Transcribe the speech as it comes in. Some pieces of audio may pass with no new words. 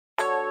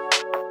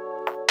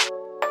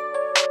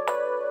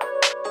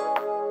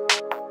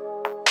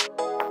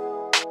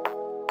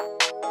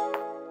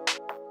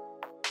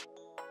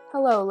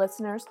Hello,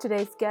 listeners.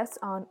 Today's guests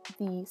on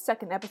the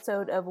second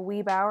episode of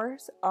Weeb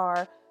Hours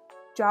are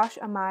Josh,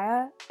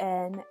 Amaya,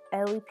 and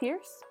Elle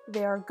Pierce.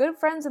 They are good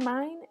friends of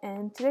mine,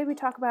 and today we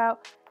talk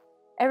about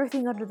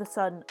everything under the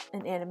sun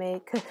in anime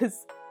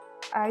because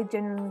I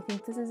genuinely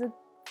think this is a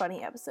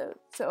funny episode.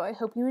 So I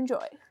hope you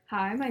enjoy.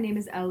 Hi, my name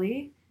is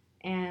Ellie,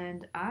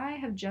 and I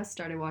have just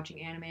started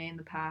watching anime in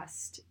the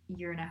past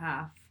year and a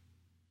half.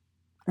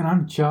 And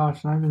I'm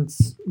Josh, and I've been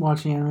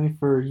watching anime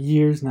for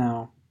years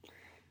now.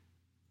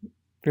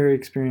 Very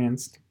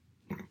experienced.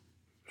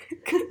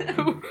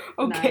 Okay.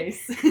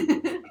 Nice.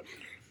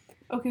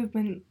 Okay,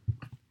 but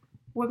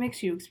what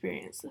makes you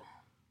experienced?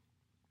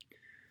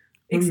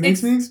 What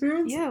makes me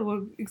experienced? Yeah,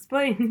 well,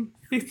 explain.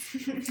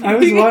 I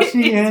was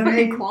watching anime.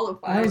 Very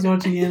qualified. I was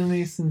watching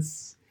anime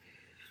since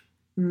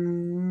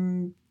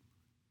 4th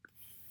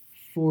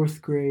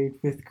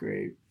grade, 5th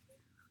grade,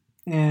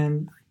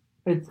 and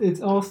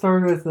it's all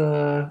started with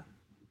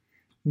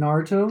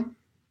Naruto.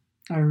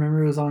 I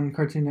remember it was on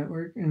Cartoon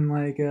Network, and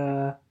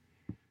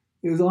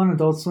it was on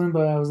Adult Swim,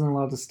 but I wasn't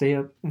allowed to stay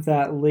up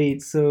that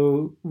late.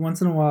 So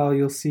once in a while,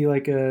 you'll see a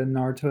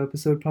Naruto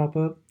episode pop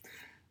up,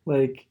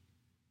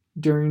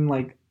 during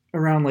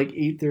around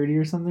 8:30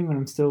 or something when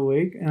I'm still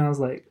awake. And I was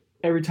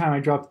every time I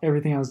dropped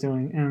everything I was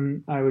doing,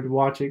 and I would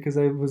watch it because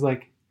I was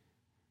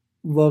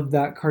loved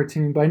that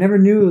cartoon, but I never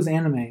knew it was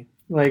anime.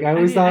 I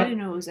didn't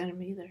know it was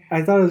anime either.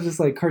 I thought it was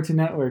just Cartoon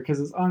Network because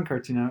it's on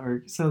Cartoon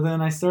Network. So then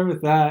I started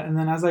with that, and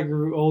then as I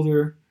grew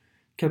older,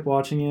 kept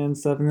watching it and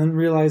stuff, and then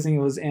realizing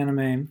it was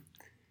anime,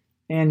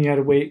 and you had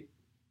to wait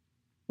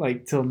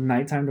till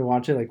nighttime to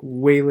watch it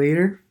way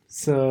later.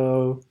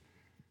 So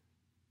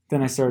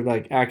then I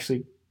started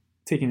actually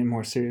taking it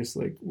more serious,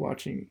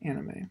 watching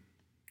anime,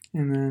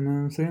 and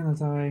then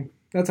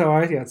that's how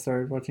I got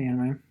started watching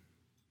anime.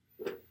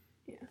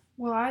 Yeah.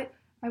 Well, I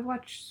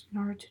watched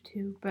Naruto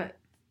too, but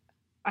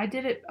I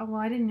did it.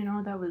 Well, I didn't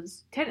know that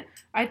was.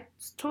 I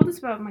told this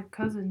about my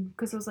cousin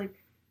because I was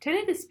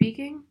technically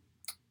speaking,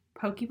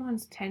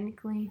 Pokemon's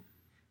technically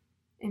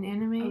an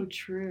anime. Oh,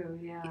 true.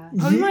 Yeah.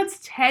 Pokemon's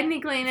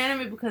technically an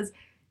anime because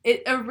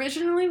it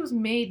originally was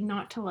made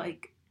not to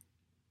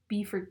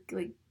be for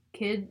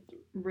kid.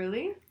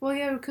 Really? Well,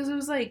 yeah, because it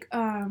was I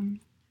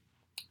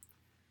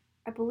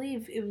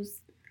believe it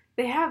was.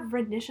 They have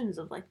renditions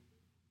of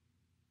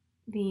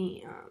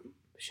the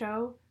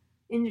show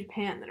in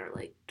Japan that are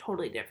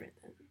totally different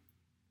than.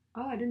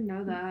 Oh, I didn't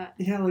know that.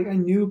 Yeah, I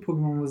knew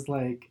Pokemon was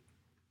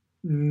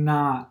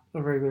not a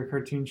regular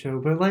cartoon show,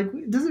 but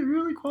does it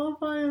really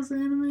qualify as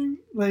anime?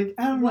 I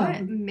don't know.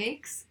 What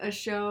makes a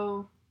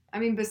show? I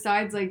mean,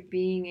 besides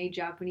being a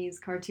Japanese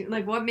cartoon,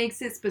 what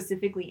makes it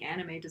specifically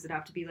anime? Does it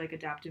have to be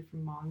adapted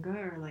from manga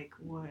or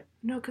what?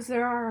 No, because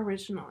there are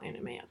original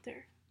anime out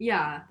there.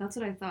 Yeah, that's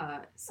what I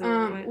thought.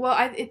 So, well,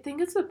 I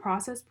think it's the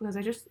process because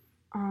I just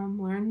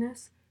learned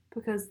this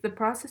because the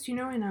process,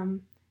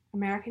 in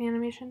American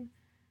animation,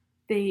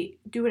 they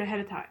do it ahead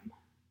of time.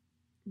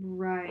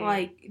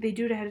 Right. They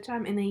do it ahead of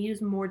time and they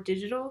use more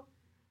digital.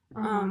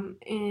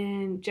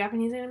 In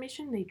Japanese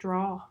animation, they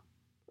draw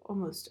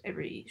almost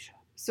every show.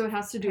 So it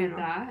has to do with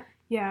that?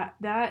 Yeah,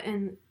 that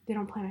and they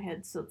don't plan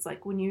ahead. So it's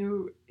when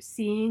you're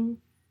seeing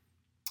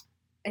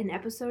an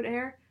episode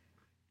air,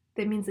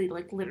 that means they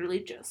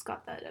literally just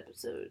got that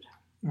episode.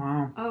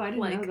 Wow. Oh, I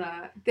didn't know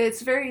that.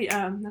 It's very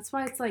that's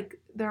why it's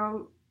they're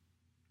all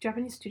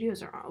Japanese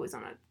studios are always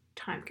on a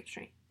time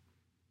constraint.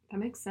 That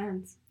makes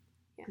sense.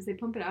 Because they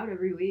pump it out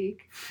every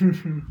week.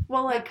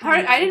 Well, I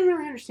didn't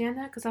really understand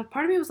that because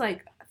part of me was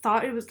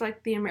thought it was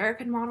the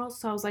American model.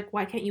 So I was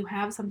why can't you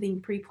have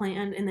something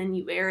pre-planned and then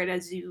you air it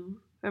as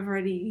you have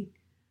already?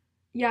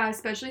 Yeah,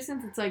 especially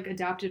since it's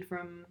adapted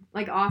from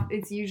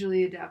it's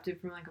usually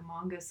adapted from a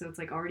manga, so it's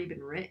already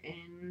been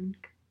written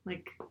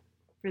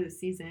for the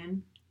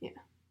season. Yeah.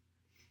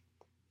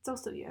 It's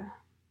also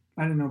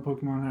I didn't know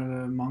Pokemon had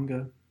a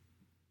manga.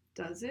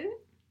 Does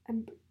it?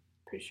 I'm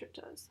pretty sure it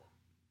does.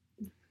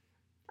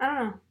 I don't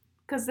know,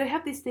 because they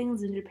have these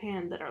things in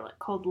Japan that are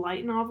called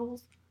light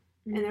novels,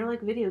 and they're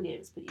video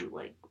games, but you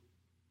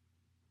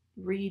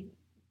read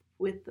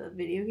with the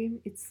video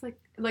game. It's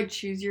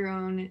choose your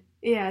own.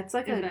 Yeah, it's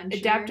an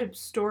adaptive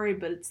story,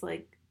 but it's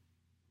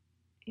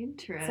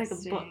interesting.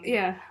 It's a book.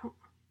 Yeah,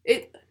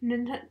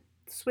 Nintendo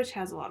Switch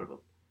has a lot of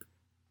them.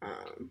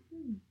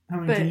 How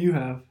many do you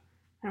have?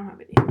 I don't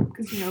have any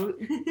because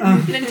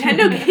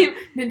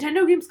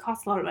Nintendo games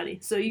cost a lot of money,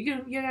 so you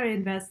gotta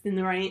invest in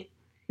the right.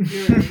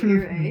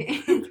 You're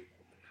right.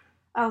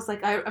 I was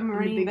I'm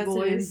already invested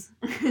boys.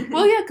 in.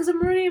 Well, yeah, because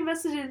I'm already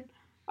invested in.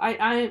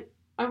 I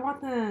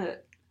want the.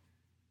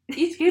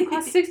 Each game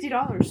costs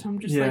 $60, so I'm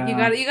just you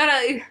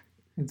gotta.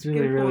 It's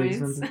really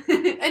expensive.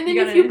 And then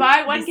if you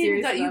buy one game,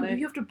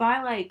 you have to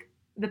buy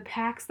the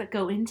packs that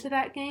go into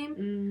that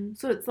game.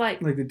 So it's the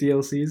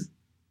DLCs.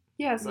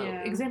 Yeah. So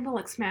example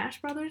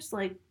Smash Brothers,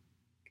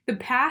 the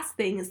pass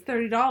thing is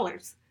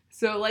 $30.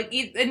 So and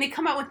they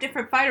come out with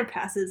different fighter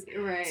passes.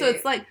 Right. So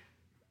it's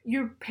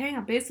you're paying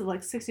a base of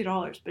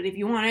 $60, but if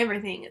you want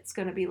everything, it's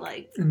gonna be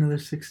another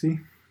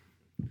 $60.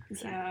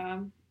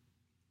 Yeah.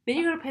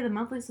 Then you gotta pay the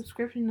monthly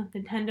subscription of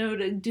Nintendo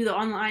to do the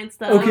online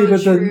stuff. Okay,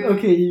 but true.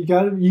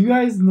 then you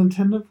guys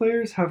Nintendo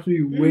players have to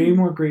be way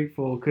more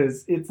grateful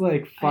because it's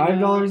like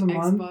 $5 a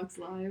month Xbox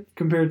Live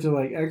compared to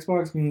like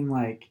Xbox being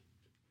like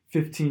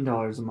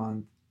 $15 a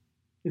month.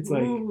 It's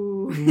like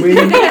Ooh. way.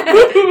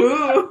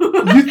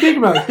 You think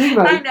about it.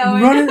 I know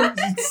it. Running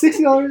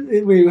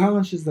 $60. Wait, how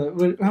much is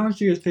that? How much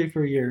do you guys pay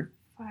for a year?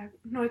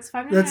 It's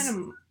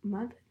 $5.99 a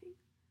month. I think.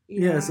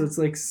 Yeah, so it's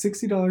like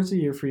 $60 a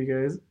year for you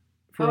guys.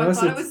 For I us,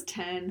 thought it was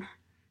 10.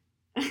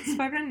 It's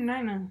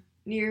 $5.99.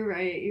 You're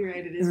right.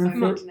 It is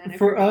and $5.99.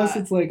 for us,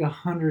 it's like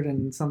 100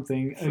 and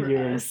something a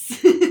year.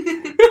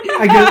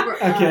 I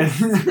I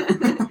guess.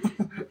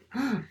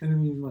 I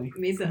didn't mean like.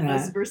 Means that nah.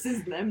 us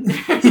versus them.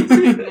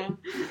 No.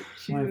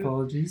 My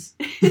apologies.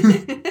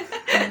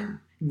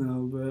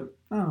 No, but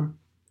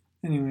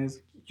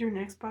anyways, You're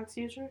an Xbox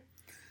user?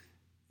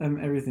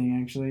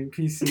 everything actually.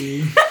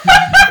 PC.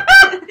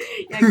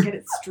 Yeah, get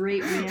it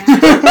straight,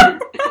 man.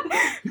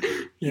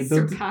 Yeah, He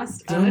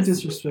surpassed don't us.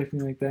 disrespect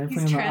me like that. I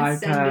play He's on the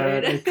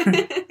iPad.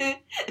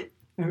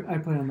 transcended. I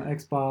play on the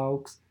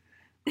Xbox,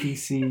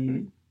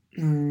 PC.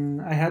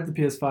 I had the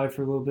PS5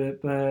 for a little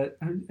bit, but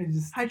I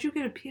just. How'd you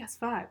get a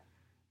PS5?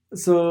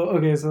 So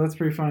that's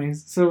pretty funny.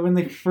 So when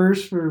they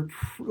first were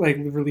like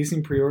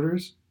releasing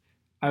pre-orders,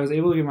 I was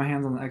able to get my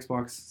hands on the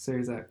Xbox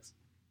Series X.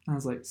 I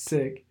was like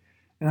sick,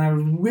 and I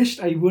wished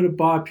I would have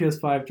bought a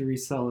PS5 to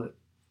resell it,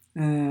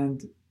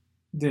 and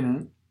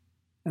didn't.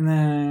 And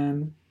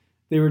then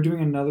they were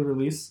doing another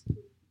release.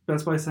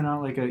 Best Buy sent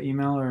out like an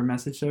email or a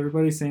message to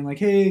everybody saying like,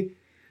 "Hey,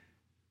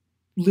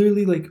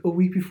 literally like a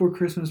week before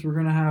Christmas, we're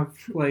gonna have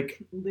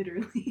like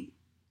Literally.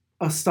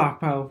 a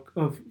stockpile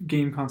of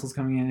game consoles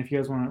coming in. If you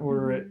guys want to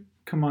order it,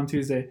 come on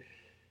Tuesday."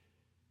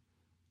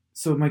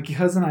 So my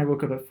cousin and I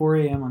woke up at 4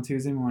 a.m. on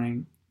Tuesday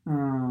morning,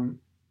 and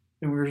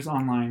we were just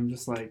online,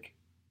 just like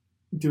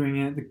doing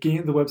it.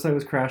 The website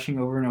was crashing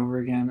over and over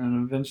again,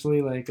 and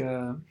eventually, like,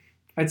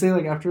 I'd say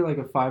like after like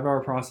a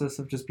 5-hour process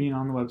of just being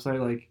on the website,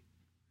 like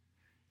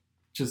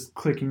just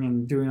clicking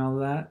and doing all of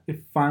that,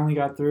 it finally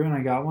got through, and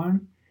I got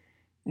one.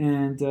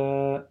 And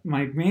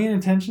my main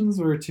intentions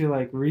were to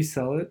like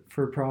resell it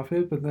for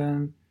profit, but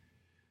then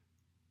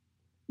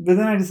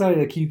I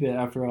decided to keep it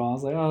after all. I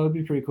was like, oh, it'd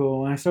be pretty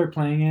cool. And I started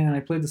playing it, and I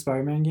played the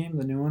Spider-Man game,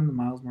 the new one, the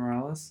Miles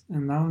Morales,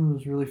 and that one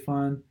was really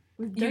fun.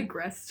 We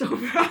digressed so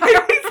far.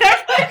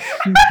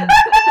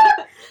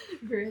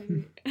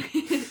 Great.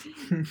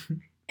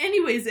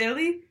 Anyways,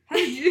 Ellie, how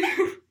did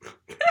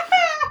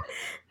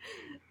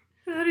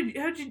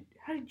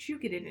you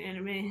get into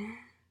anime?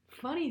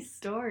 Funny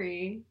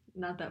story.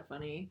 Not that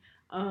funny.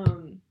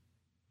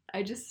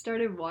 I just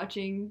started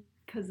watching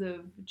because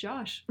of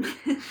Josh.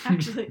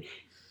 Actually.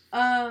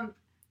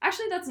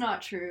 Actually, that's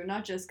not true.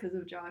 Not just because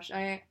of Josh.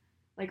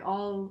 Like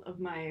all of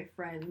my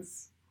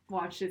friends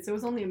watched it, so it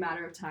was only a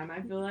matter of time.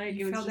 I feel like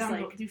You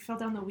fell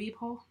down the weeb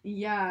hole.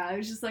 Yeah, it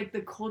was just like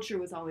the culture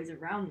was always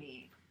around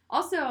me.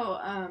 Also,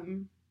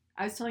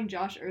 I was telling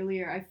Josh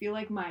earlier, I feel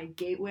like my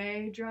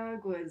gateway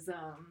drug was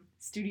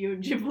Studio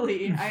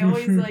Ghibli. I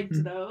always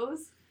liked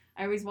those.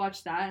 I always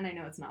watched that, and I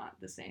know it's not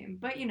the same,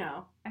 but you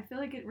know, I feel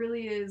like it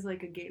really is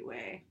like a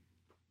gateway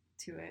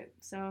to it.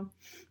 So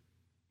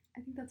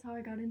I think that's how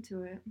I got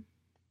into it.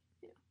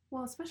 Yeah.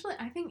 Well, especially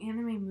I think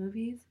anime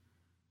movies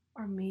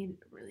are made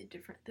really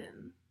different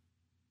than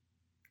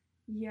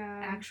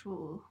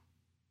actual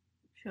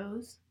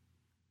shows.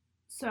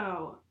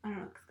 So I don't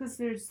know, because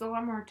there's a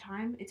lot more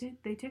time.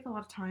 They take a lot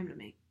of time to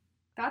make.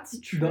 That's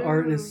true. The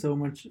art is so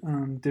much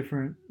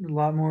different. A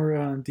lot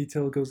more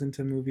detail goes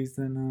into movies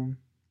than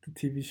the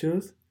TV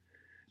shows.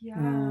 Yeah.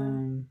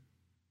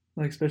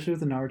 Like especially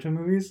with the Naruto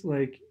movies,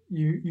 like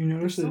you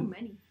notice There's so that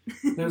many.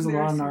 there's a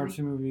There lot are of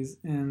so Naruto movies,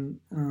 and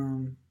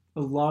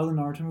a lot of the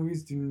Naruto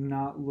movies do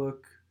not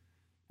look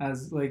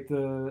as like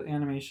the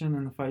animation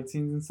and the fight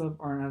scenes and stuff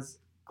aren't as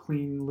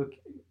clean look.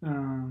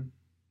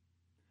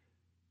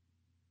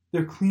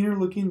 They're cleaner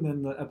looking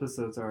than the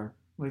episodes are.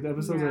 Like the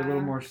episodes are a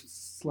little more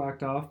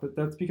slacked off, but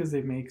that's because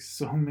they make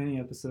so many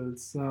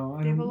episodes. So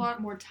they have a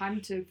lot more time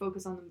to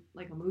focus on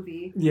like a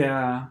movie.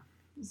 Yeah.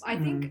 I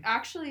think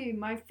actually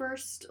my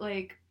first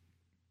like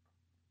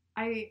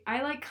I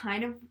like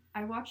kind of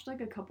I watched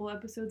like a couple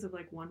episodes of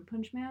like One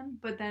Punch Man,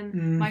 but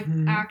then my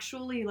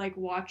actually like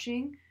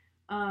watching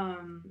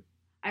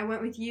I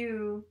went with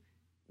you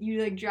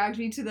like dragged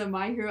me to the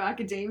My Hero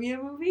Academia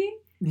movie.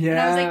 Yeah. And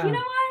I was like, you know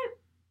what?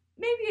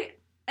 Maybe.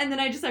 And then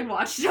I just like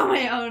watched it on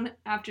my own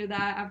after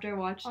that. After I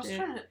watched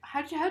it.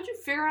 How'd you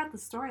figure out the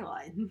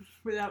storyline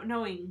without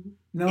knowing?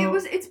 No. It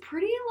was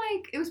pretty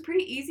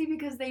easy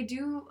because they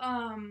do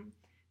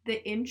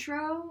the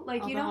intro,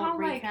 like you know how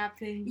like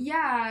thing.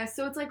 Yeah,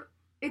 so it's like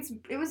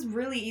it was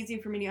really easy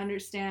for me to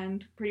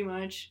understand pretty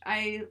much.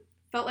 I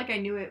felt like I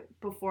knew it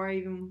before I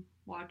even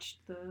watched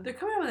They're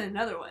coming out with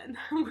another one,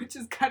 which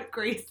is kind of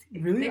crazy.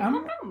 Really? They come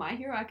out My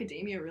Hero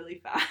Academia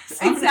really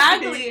fast.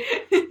 Exactly.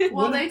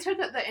 Well, they took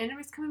the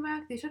anime's coming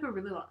back. They took like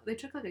a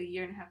 1.5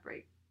 year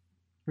break.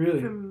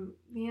 Really? From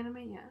the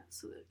anime, yeah.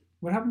 So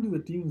what happened to the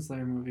Demon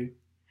Slayer movie?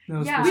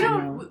 Yeah, we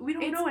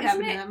don't know what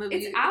happened in that movie.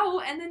 It's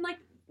out, and then like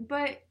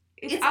But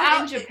it's It's out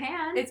out in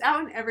Japan. It's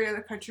out in every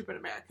other country but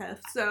America.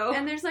 So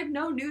and there's like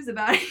no news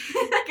about it.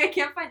 Like I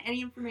can't find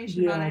any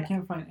information about I it.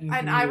 can't find anything.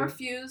 and I either.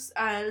 refuse,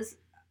 as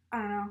I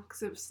don't know,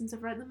 because since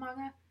I've read the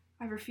manga,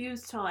 I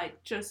refuse to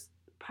like just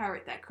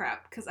pirate that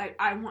crap because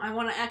I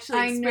want to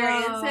actually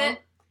experience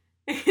it.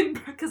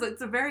 Because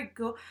it's a very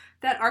cool.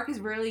 That arc is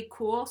really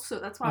cool, so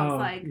that's why I was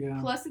like. Yeah.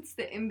 Plus, it's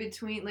the in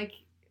between. Like,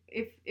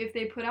 if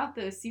they put out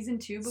the season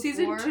 2 before.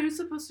 Season 2 is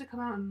supposed to come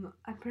out, and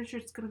I'm pretty sure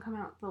it's gonna come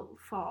out the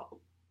fall,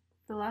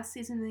 the last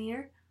season of the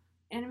year,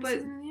 season of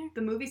the year.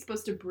 The movie's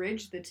supposed to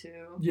bridge the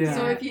two. Yeah.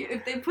 So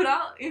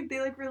if they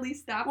like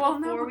release that Well,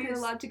 no, before we were because-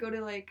 allowed to go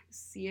to like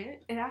see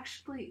it. It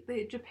actually,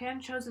 Japan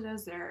chose it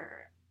as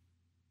their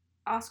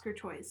Oscar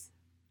choice.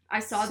 I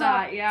saw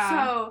that.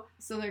 Yeah. So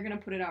So they're gonna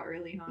put it out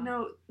early, huh?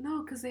 no,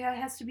 because it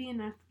has to be in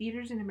the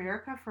theaters in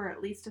America for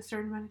at least a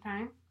certain amount of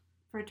time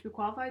for it to be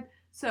qualified.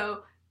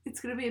 So it's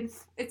gonna be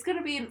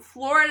in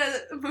Florida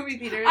movie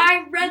theaters.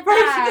 I read For,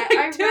 that. like,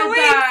 I 2 read weeks.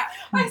 that.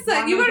 I Why said,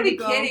 am you I gotta be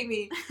gonna go? kidding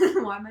me.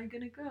 Why am I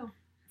gonna go?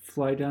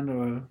 Fly down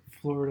to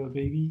Florida,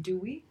 baby. Do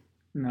we?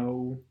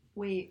 No.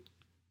 Wait.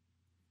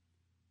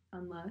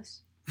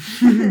 Unless.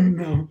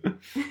 No.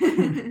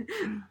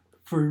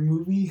 For a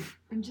movie.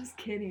 I'm just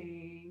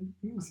kidding.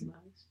 Unless.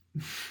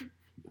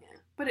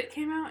 But it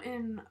came out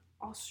in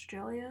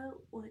Australia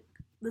like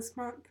this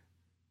month.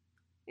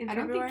 In I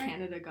don't February. think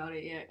Canada got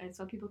it yet. I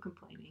saw people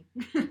complaining.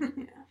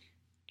 Yeah.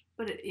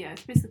 But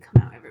it's basically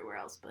come out everywhere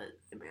else but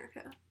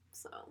America.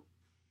 So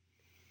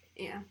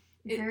yeah.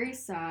 Very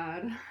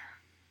sad.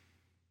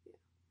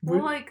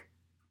 Well, like,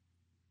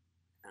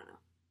 I don't know.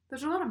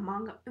 There's a lot of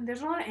manga, and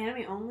there's a lot of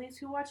anime onlys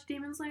who watch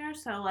Demon Slayer,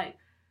 so, like,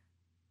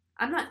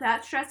 I'm not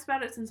that stressed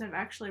about it since I've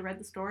actually read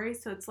the story,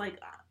 so it's like,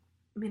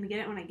 I'm gonna get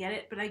it when I get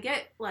it, but I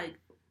get, like,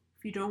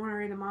 if you don't want to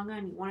read the manga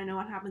and you want to know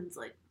what happens,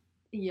 like,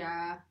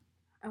 Yeah.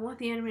 I want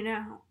the anime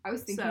now. I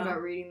was thinking So-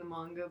 about reading the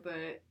manga,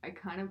 but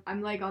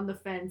I'm like on the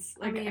fence.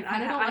 Like, I mean,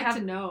 kind of don't like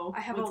to know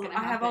I have what's all gonna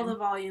I have all the happen.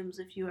 volumes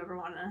if you ever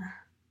want to.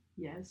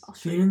 Yes. I'll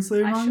show Demon you.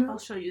 Slayer manga? I'll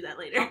show you that How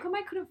later. come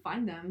I couldn't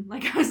find them?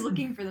 Like, I was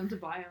looking for them to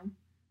buy them.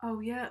 Oh,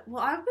 yeah.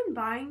 Well, I've been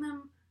buying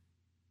them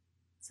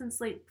since,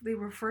 like, they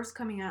were first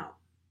coming out.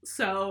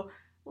 So,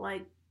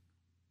 like,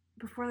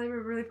 before they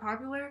were really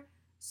popular.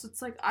 So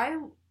it's like, I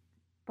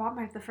bought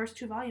the first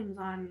 2 volumes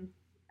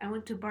I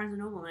went to Barnes &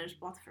 Noble and I just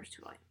bought the first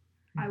 2 volumes.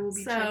 I will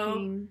be So-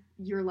 checking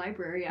your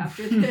library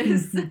after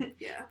this.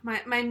 Yeah.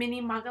 My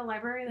mini manga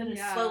library that has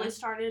Yeah. slowly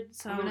started.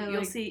 So I'm gonna, you'll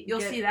like, see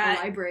get that.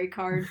 a library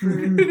card for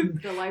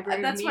the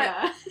library That's of what-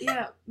 Mia.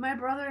 Yeah, my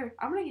brother,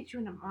 I'm gonna get you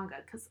into manga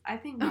because I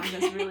think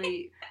manga's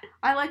really.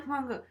 I like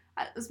manga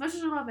as much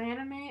as I love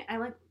anime. I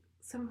like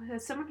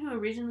as someone who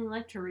originally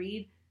liked to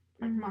read.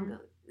 Like Mhm. manga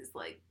is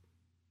like.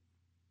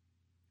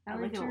 I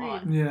like like it to a read.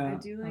 lot. Yeah. I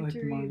do like like to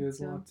the read, mangas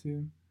so- a lot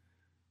too.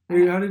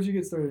 Wait, how did you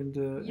get started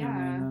into Yeah.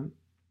 anime then?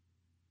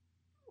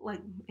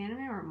 Like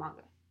anime or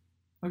manga?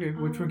 Okay,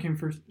 which one came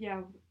first?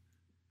 Yeah.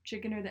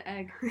 Chicken or the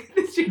egg.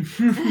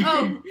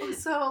 Oh,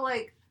 so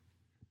like,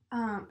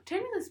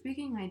 technically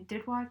speaking, I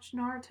did watch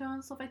Naruto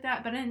and stuff like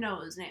that, but I didn't know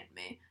it was an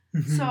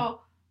anime.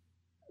 So,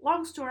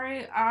 long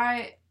story,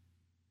 I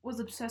was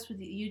obsessed with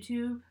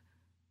YouTube.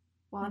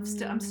 Well, I'm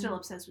still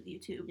obsessed with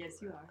YouTube. Yes,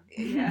 you are.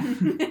 Yeah.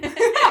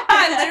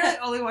 I literally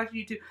only watch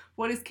YouTube.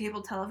 What is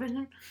cable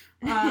television?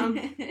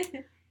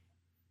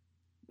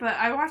 But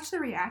I watched the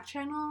React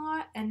channel a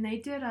lot, and they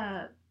did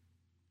a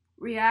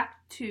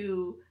react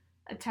to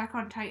Attack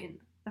on Titan,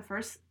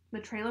 the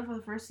trailer for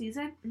the first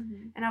season,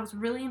 Mhm. and I was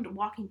really into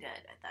Walking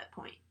Dead at that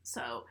point.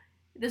 So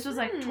this was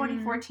like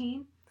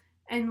 2014,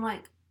 and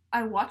like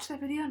I watched that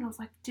video and I was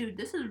like, dude,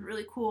 this is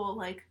really cool.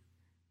 Like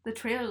the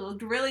trailer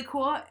looked really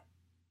cool.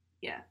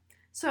 Yeah.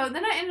 So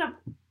then I ended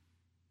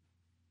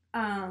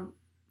up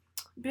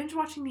binge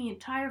watching the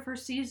entire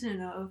first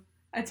season of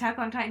Attack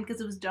on Titan because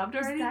it was dubbed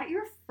Was already. that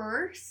your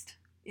first?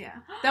 Yeah,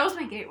 that was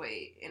my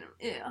gateway.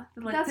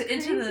 That's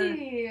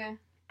crazy.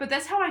 But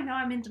that's how I know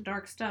I'm into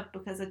dark stuff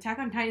because Attack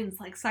on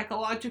Titan's like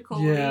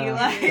psychologically Yeah,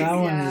 like that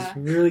one Yeah. just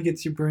really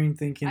gets your brain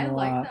thinking I a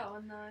like lot. that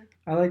one though.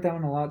 I like that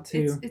one a lot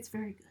too. it's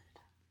very good,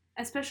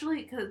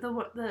 especially because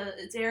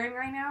it's airing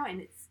right now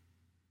and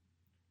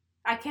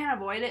I can't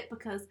avoid it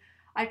because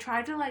I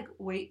tried to like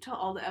wait till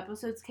all the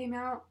episodes came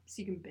out,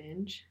 So you can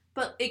binge.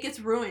 but it gets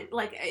ruined.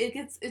 Like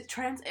it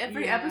trends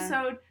every Yeah.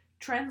 episode.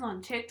 Trends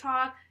on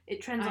TikTok,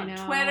 it trends I on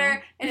know.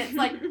 Twitter, and it's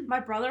like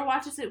my brother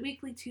watches it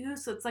weekly too,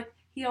 so it's like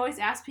he always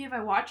asks me if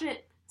I watch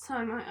it, so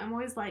I'm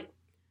always like,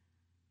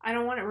 I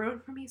don't want it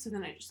ruined for me, so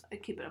then I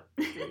keep it up.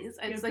 It's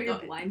You like put your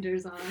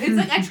blinders on. it's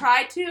like I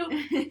tried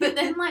to, but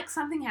then like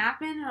something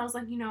happened, and I was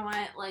like, you know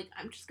what, like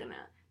I'm just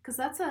gonna, because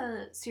that's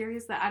a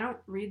series that I don't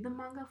read the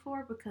manga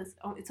for because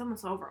it's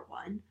almost over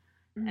 1,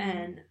 Mhm.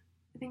 and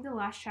I think the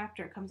last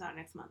chapter comes out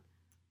next month.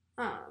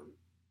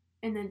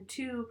 And then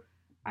 2,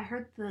 I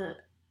heard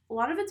a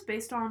lot of it's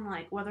based on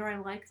like whether I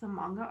like the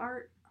manga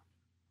art.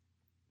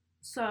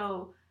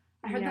 So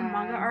I heard the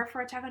manga Yeah. art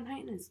for Attack on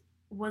Titan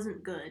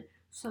wasn't good.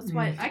 So that's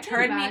why I it can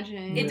deterred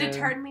imagine. me. It Yeah.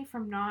 deterred me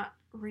from not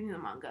reading the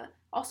manga.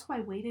 Also, I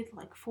waited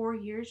like 4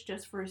 years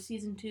just for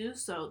season 2,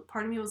 so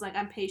part of me was like,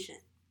 I'm patient.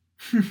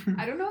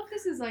 I don't know if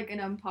this is like an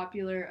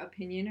unpopular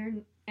opinion or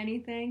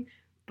anything,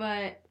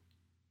 but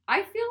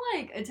I feel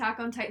like Attack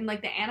on Titan,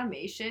 like the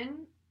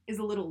animation is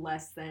a little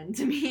less than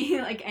to me,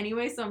 like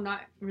anyway, so I'm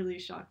not really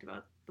shocked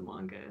about the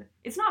manga.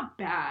 It's not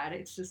bad,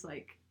 it's just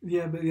like,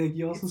 Yeah, but like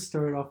you also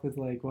started off with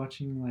like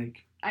watching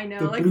like I know,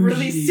 the like bougie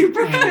really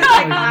super and, like,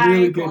 like high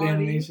really good quality.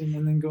 animation,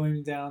 and then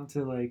going down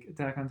to like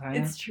Attack on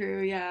Titan. It's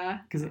true, yeah.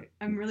 Because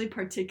I'm really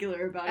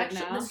particular about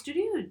Actually, it now. the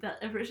studio that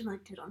originally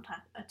did on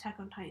Attack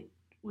on Titan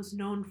was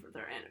known for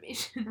their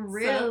animation. So,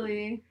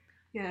 Really?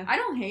 yeah. I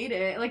don't hate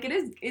it. Like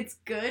it's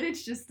good.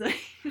 It's just like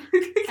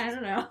I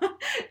don't know.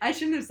 I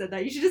shouldn't have said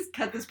that. You should just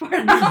cut this part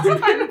out.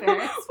 I'm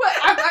embarrassed.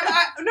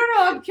 No,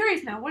 I'm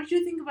curious now. What did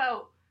you think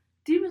about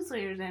Demon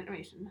Slayer's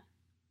animation?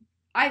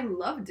 I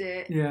loved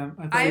it. yeah,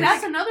 I thought See, it was-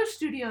 that's another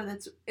studio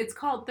it's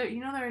called.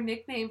 Their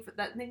nickname for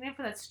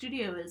that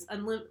studio is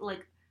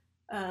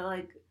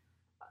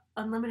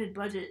unlimited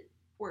budget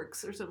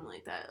works or something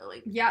like that.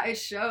 Like Yeah, it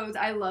shows.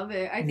 I love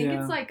it. I think yeah,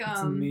 it's like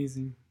it's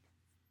amazing.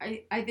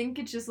 I think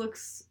it just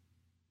looks.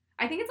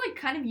 I think it's like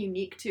kind of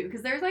unique too,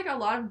 because there's like a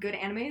lot of good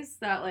animes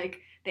that like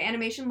the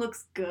animation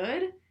looks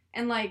good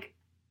and like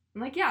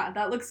I'm like yeah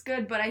that looks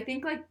good, but I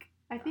think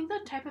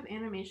that type of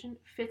animation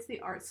fits the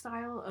art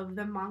style of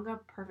the manga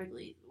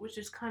perfectly, which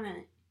is kind of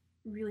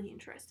really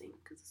interesting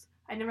because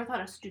I never thought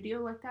a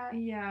studio like that.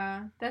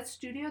 yeah. That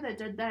studio that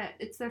did that,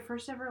 it's their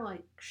first ever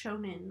like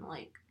shonen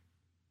like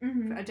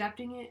Mm-hmm.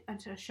 adapting it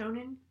into a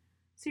shonen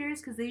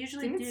series because they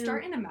usually Didn't do it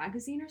start in a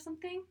magazine or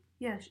something?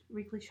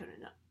 weekly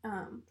shonen.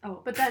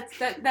 Oh, But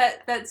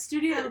that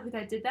studio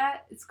that did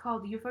that, it's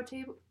called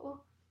Ufotable. Or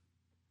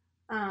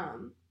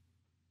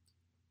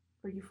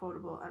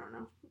Ufotable, I don't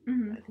know.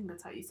 mm-hmm. I think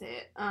that's how you say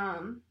it.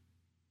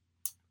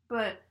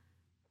 But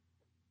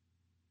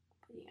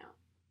you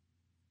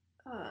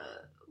know,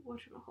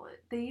 whatchamacallit,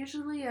 they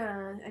usually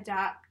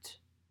adapt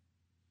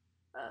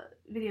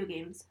video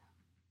games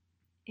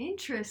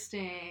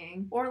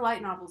Interesting. or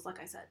light novels, like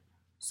I said.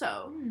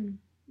 So,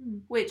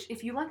 which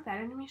if you like that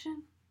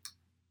animation,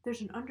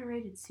 there's an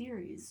underrated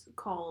series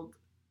called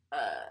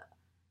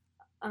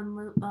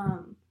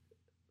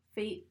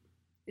Fate.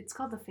 It's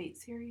called the Fate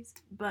series,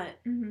 but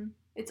Mm-hmm.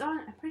 it's on.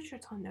 I'm pretty sure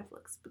it's on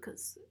Netflix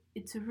because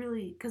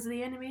because of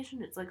the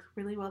animation. It's like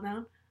really well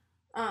known.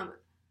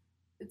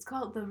 It's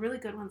called the really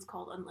good one's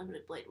called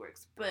Unlimited Blade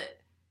Works, but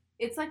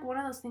it's like one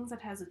of those things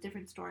that has a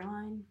different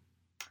storyline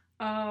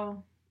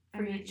Oh, for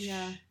I mean, each.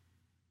 yeah.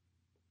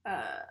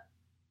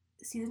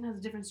 Season has a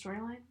different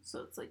storyline,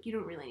 so it's like you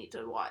don't really need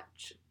to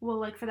watch. Well,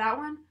 like for that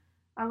one,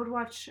 I would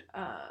watch.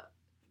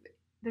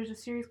 There's a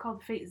series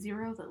called Fate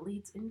Zero that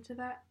leads into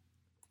that.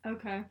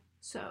 Okay.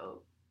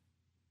 So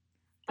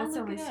I'll that's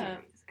the look only it up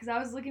series. because I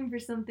was looking for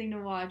something to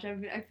watch.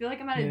 I feel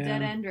like I'm at a Yeah.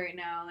 dead end right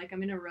now. Like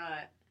I'm in a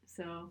rut.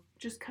 So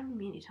Just come to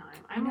me anytime.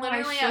 I I'm know I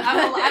literally should.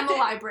 I'm a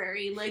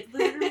library. Like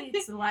literally,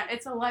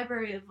 it's a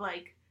library of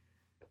like,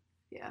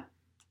 yeah.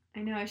 I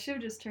know I should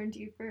have just turned to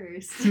you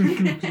first.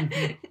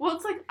 Well,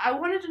 it's like I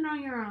wanted to know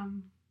your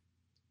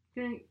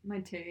My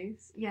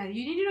taste. yeah.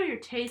 You need to know your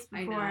taste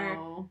I before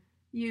know.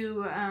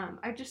 you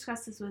I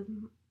discussed this with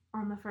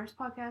on the first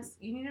podcast.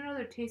 You need to know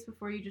their taste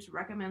before you just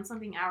recommend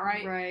something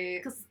outright. Right.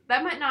 Because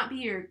that might not be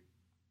your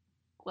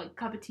like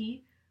cup of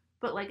tea,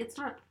 but like it's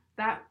not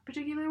that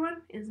particular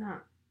one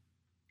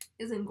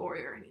isn't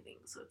gory or anything,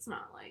 so it's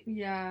not like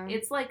Yeah.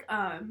 it's like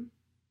I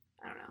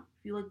don't know,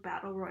 if you like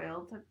battle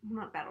royale type,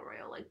 not battle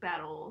royale, like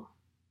battle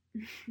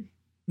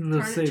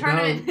Let's say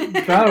tournament.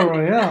 battle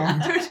royale.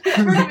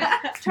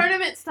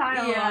 tournament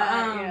style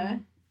Yeah,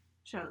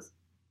 shows.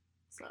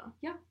 So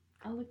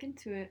I'll look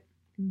into it.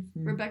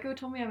 Mhm. Rebecca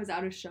told me I was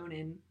out of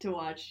shonen to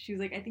watch. She was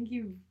like, I think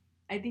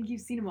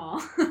you've seen them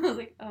all. I was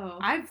like, oh.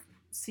 I've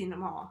seen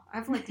them all.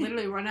 I've like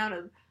literally run out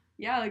of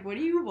Yeah, like what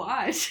do you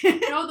watch?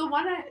 no, the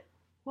one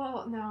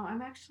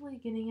I'm actually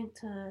getting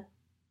into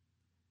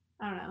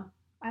I don't know.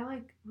 I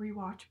like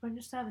rewatch a bunch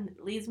of stuff and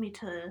it leads me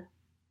to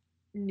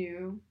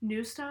New.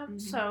 new stuff.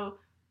 Mhm. So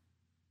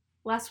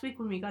last week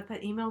when we got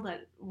that email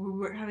that we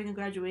were having a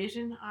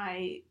graduation,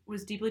 I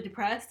was deeply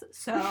depressed.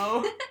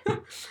 So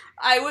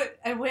I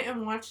went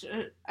and watched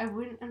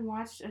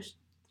a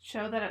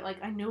show that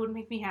I knew would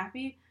make me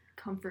happy.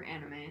 Comfort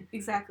anime.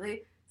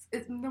 Exactly.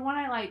 It's the one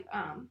I like.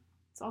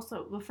 It's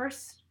also the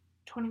first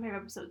 25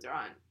 episodes are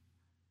on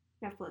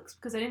Netflix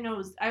because I didn't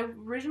know I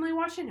originally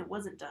watched it and it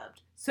wasn't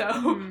dubbed. So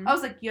Mhm. I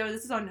was like, yo,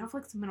 this is on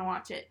Netflix, I'm gonna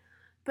watch it.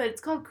 But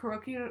it's called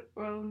Kuroko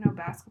no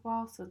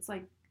Basketball, so it's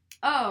like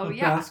Oh, A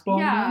yeah. basketball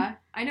Yeah. one?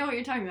 I know what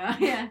you're talking about.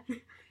 Yeah.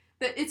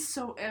 it's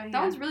so That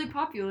one's really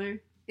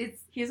popular.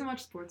 He hasn't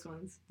watched sports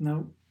ones.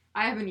 No.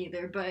 I haven't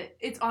either, but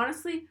it's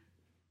honestly,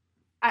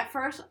 at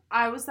first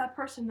I was that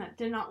person that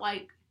did not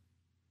like.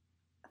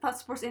 I thought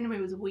sports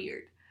anime was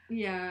weird,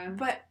 yeah.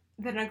 but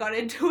then I got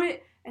into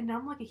it, and now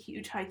I'm like a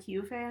huge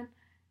Haikyuu fan.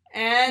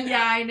 And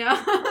Yeah, I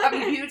know. I'm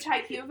a huge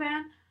Haikyuu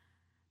fan.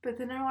 But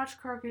then I watched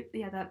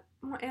that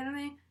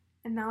anime,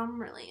 and now I'm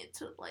really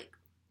into like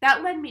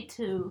that led me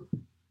to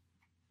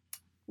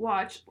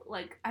watch,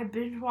 like, I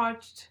binge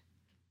watched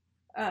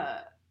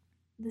the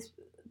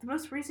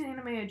most recent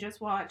anime I just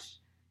watched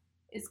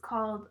is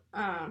called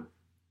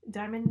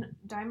Diamond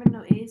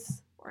No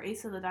Ace, or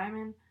Ace of the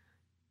Diamond.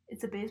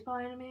 It's a baseball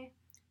anime.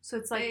 So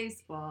it's like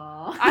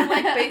baseball. I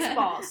like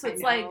baseball. So I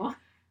it's like know.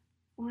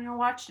 when I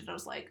watched it, I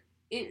was like,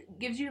 it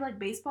gives you like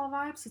baseball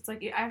vibes. It's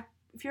like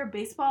if you're a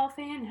baseball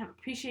fan and have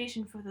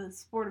appreciation for the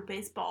sport of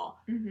baseball,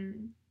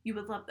 you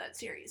would love that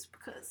series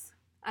because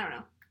I don't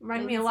know.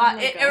 Reminded me a lot.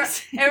 Like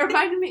it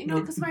reminded me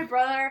because my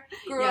brother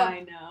grew up. I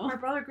know. My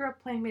brother grew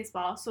up playing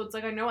baseball, so it's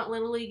like I know what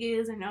Little League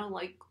is. I know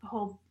like the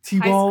whole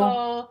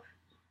T-ball.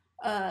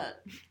 high school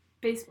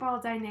baseball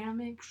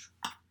dynamics.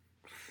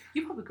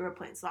 You probably grew up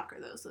playing soccer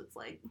though, so it's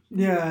like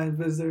Yeah,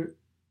 but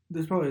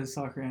there's probably a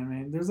soccer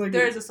anime. There's like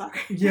there is a soccer.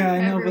 Yeah,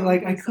 I know, but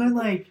like I couldn't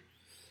soccer. like.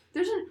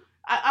 There's an.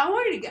 I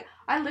wanted to get.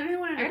 I literally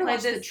wanted I to gotta play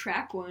watch this. the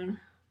track one.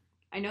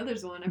 I know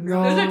there's one.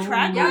 No, There's a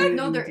track Yeah, one?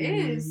 no, there dude.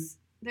 is.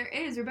 There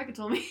is. Rebecca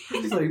told me.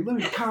 She's like, let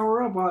me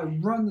power up while I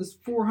run this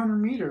 400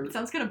 meters. It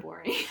sounds kind of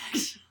boring,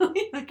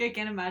 actually. Like, I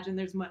can't imagine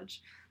there's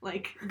much,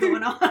 like,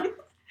 going on.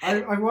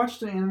 I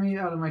watched an anime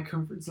out of my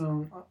comfort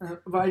zone,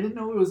 but I didn't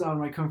know it was out of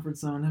my comfort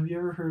zone. Have you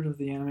ever heard of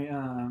the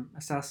anime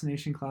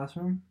Assassination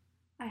Classroom?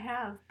 I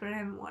have, but I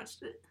haven't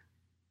watched it.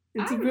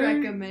 It's I a very,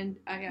 recommend.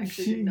 I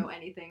actually didn't know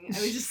anything. I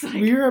was just like.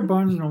 we were at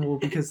Barnes & Noble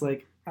because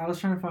like I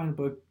was trying to find a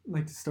book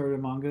like to start a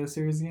manga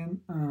series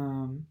again.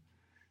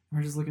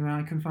 We're just looking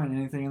around, I couldn't find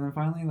anything, and then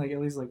finally like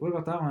Ellie's like, what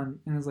about that one?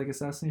 And it was like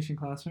Assassination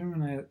Classroom,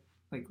 and I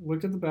like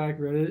looked at the back,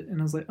 read it, and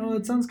I was like, oh,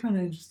 it sounds kind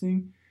of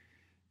interesting.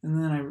 And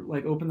then I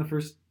like opened the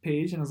first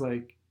page, and I was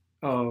like,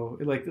 oh,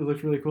 it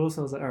looked really cool,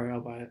 so I was like, all right,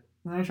 I'll buy it.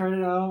 And I tried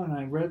it out, and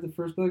I read the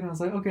first book, and I was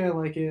like, okay, I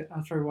like it.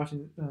 I'll try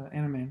watching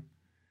anime.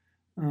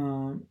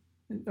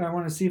 I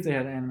wanted to see if they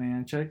had anime, and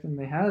I checked, and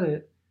they had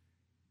it,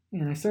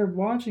 and I started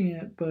watching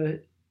it,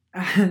 but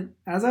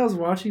as I was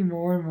watching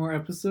more and more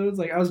episodes,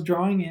 like I was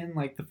drawing in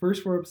like the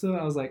first 4 episodes,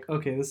 I was like,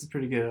 okay, this is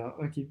pretty good.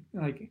 I'll keep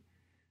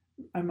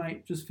I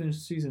might just finish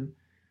the season.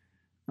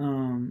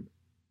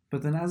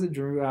 But then as it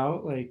drew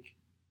out, like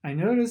I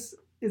noticed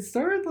it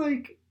started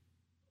like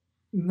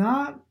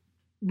not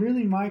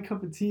really my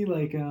cup of tea.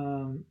 Like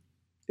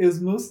it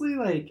was mostly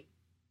like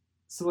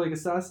like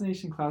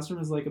Assassination Classroom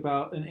is like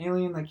about an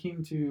alien that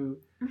came to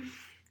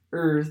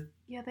Earth.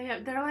 Yeah, they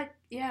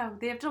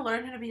have to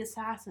learn how to be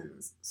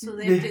assassins. So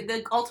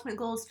the ultimate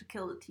goal is to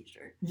kill the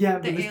teacher. Yeah,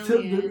 The but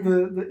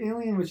alien. the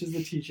alien, which is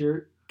the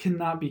teacher,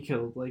 cannot be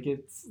killed. Like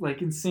it's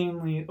like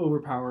insanely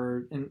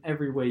overpowered in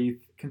every way you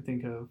can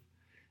think of.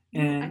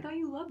 And I thought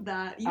you loved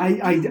that.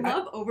 I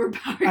love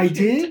overpowered. I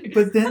did, characters.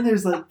 but then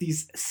there's like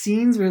these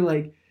scenes where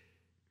like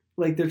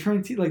they're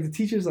trying to like the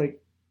teacher's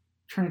like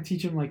trying to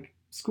teach him like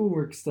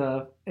schoolwork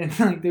stuff, and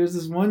like there's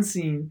this one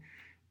scene.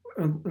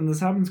 And this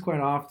happens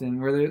quite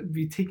often where they'd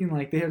be taking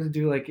like they have to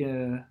do like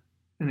an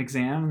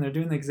exam, and they're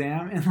doing the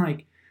exam, and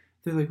like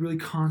they're like really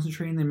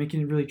concentrating, they're making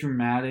it really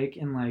dramatic,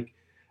 and like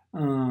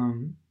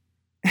and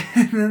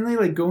then they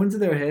like go into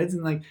their heads,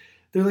 and like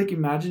they're like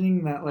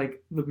imagining that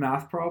like the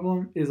math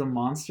problem is a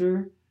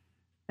monster,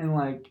 and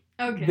like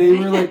Okay. they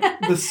were like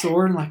the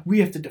sword, and like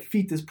we have to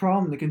defeat this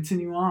problem to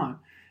continue on,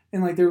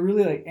 and like they're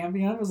really like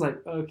amping up. I was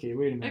like, okay,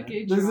 wait a minute,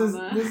 Okay, this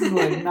drama. is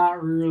like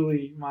not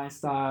really my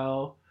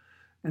style.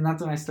 And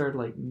that's when I started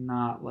like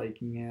not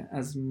liking it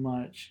as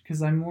much,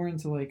 because I'm more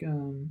into like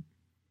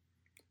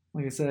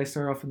I said, I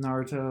started off with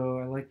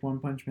Naruto. I like One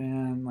Punch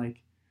Man,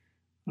 like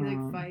You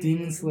like fighting.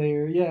 Demon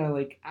Slayer. Yeah,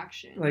 like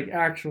Action. like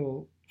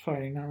actual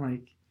fighting, not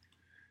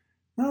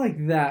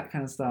like that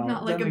kind of style.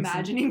 Not That like makes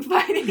sense. imagining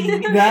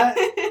fighting. That,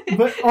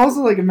 but also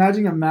like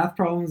imagining a math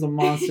problem is a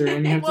monster,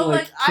 and you have Well, to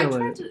like I kill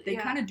tried it. to. They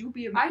Yeah. kind of do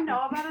be. I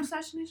know about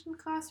Assassination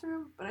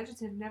Classroom, but I just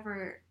have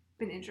never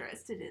been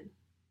interested in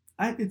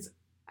It's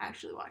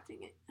actually watching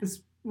it.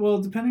 well,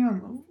 depending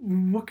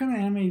on what kind of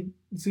anime.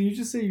 So you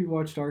just say you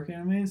watch dark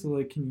anime, so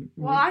like can you?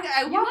 Well,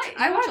 I You watch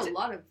watch a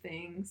lot of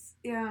things,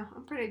 Yeah,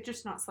 I'm pretty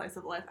just not slice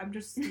of life. I'm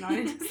just not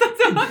into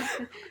slice of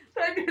life.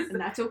 and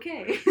that's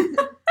okay.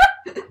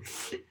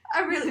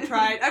 I really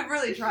tried. I've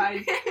really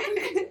tried.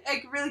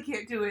 I really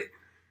can't do it.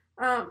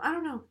 I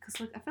don't know, because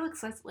like I feel like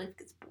slice of life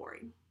gets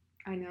boring.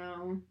 I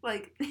know.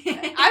 Like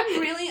I'm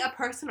really a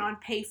person on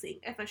pacing.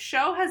 If a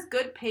show has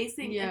good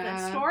pacing, if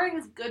Yeah. a story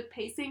has good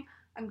pacing,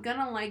 I'm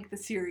gonna like the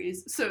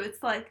series. So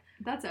it's like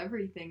That's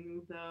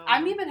everything, though. I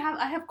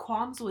have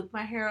qualms with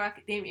My Hero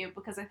Academia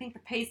because I think the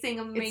pacing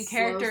of the main It's slow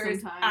character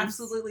is sometimes.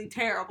 absolutely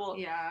terrible.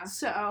 Yeah.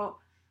 So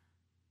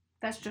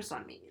that's just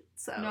on me.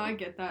 So No, I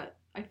get that.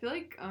 I feel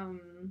like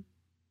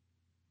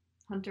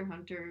Hunter x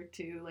Hunter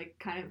too, like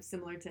kind of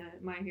similar to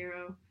My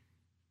Hero,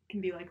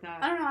 can be like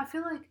that. I don't know. I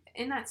feel like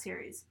in that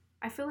series,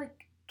 I feel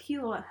like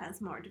Killua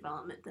has more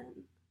development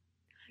than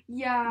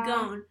Yeah.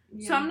 Gon.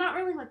 Yeah. So I'm not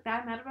really like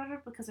that mad about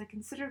it because I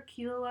consider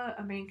Killua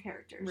a main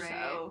character. Right.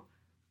 So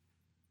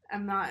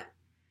I'm not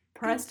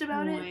pressed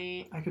about it.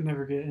 Point. I could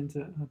never get into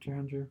Hunter x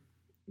Hunter.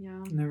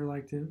 Yeah. Never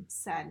liked it.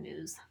 Sad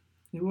news.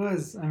 It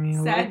was. I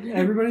mean, Sad.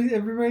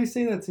 everybody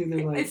say that too.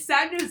 They're like, It's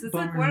sad news. It's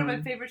like bummer one of my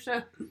news. favorite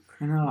shows.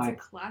 I know. It's a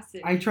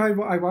classic.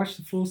 I watched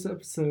the full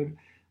episode,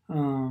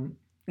 and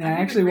I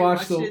never actually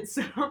watched rewatched it,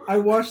 so. I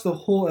watched the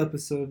whole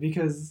episode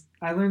because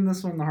I learned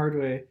this one the hard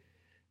way.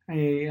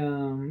 I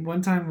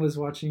one time was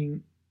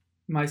watching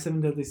My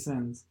Seven Deadly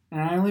Sins, and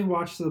I only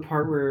watched the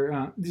part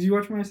where. Did you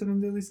watch My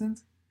Seven Deadly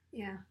Sins?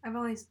 Yeah,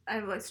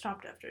 I've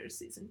stopped after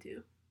season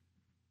 2.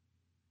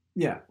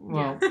 Yeah,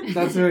 well, Yeah.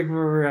 that's like where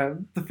we're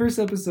at. The first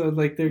episode,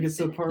 like, there gets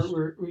to a part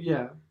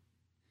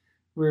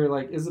where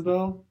like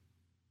Isabel,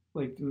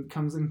 like,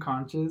 comes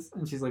unconscious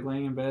and she's like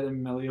laying in bed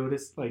and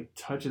Meliodas like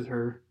touches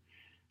her,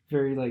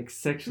 very like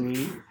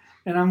sexually,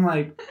 and I'm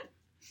like,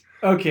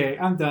 okay,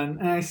 I'm done,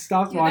 and I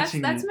stopped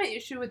watching that's it. my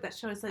issue with that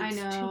show. Is like I it's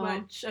too know.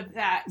 much of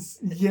that.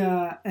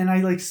 Yeah, and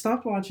I like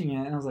stopped watching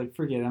it, and I was like,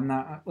 forget it, I'm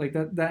not like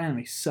that. That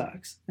anime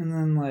sucks. And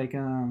then like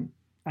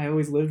I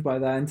always lived by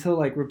that until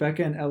like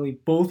Rebecca and Ellie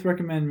both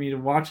recommended me to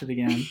watch it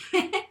again.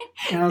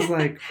 And I was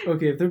like,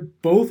 okay, if they're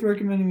both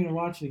recommending me to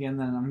watch it again,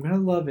 then I'm gonna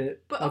love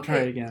it. But I'll try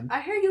it again. I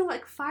hear you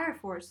like Fire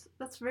Force.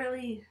 That's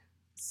really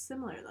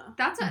similar though.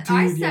 That's what Dude,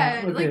 I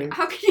yeah, said. okay. Like,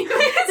 how can you?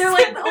 They're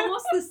like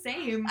almost the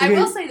same. I Okay.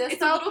 will say this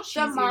It's a though, little the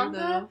cheesier,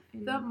 manga, though.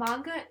 the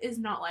manga is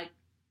not like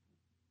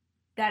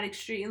that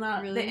extreme.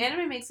 Really? The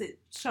anime makes it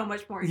so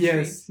much more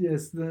extreme.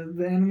 Yes.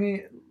 The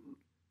anime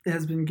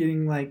has been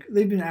getting like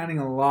they've been adding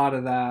a lot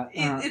of that.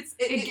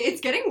 It's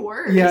getting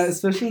worse. Yeah,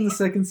 especially in the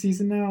second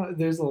season now.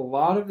 There's a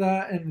lot of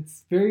that, and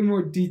it's very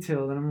more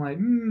detailed. And I'm like,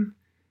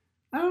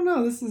 I don't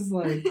know. This is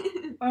like,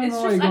 I don't It's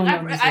know why just you're going like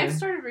down this I've way.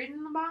 started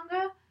reading the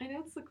manga. I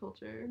know it's the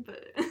culture, but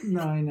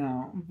No, I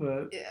know,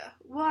 but Yeah.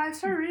 Well, I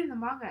started reading the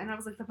manga, and I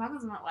was like, the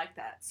manga's not like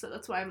that. So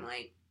that's why I'm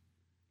like,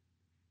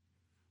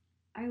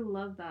 I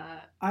love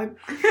that. I I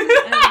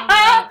love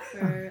that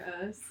for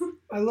us.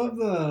 I love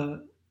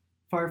the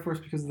Fire Force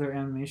because their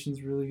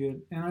animation's really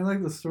good, and I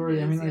like the story.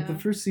 It I mean, is, like the yeah.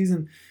 first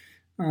season,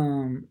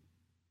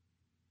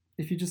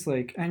 if you just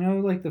like, I know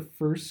like the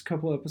first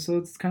couple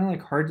episodes, it's kind of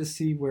like hard to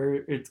see where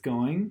it's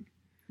going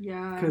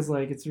Yeah. because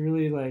like it's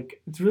really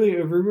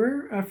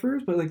everywhere at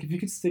first, but like if you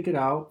could stick it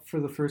out for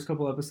the first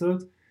couple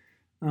episodes,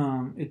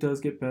 it does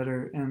get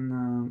better,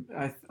 and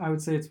I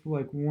would say it's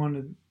like one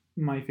of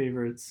my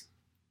favorites.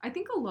 I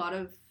think a lot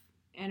of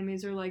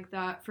animes are like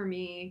that for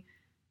me.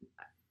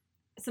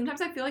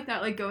 Sometimes I feel like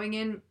that, like going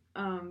in,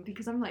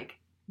 because I'm like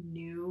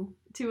new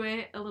to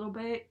it a little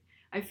bit.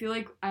 I feel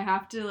like I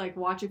have to like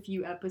watch a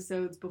few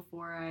episodes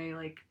before I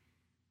like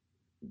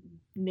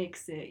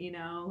nix it, you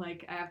know?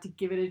 Like I have to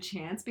give it a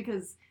chance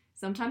because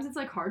sometimes it's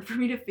like hard for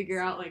me to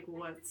figure out like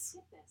what's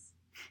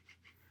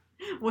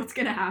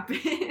gonna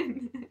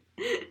happen.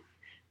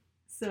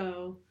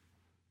 So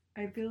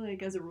I feel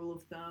like as a rule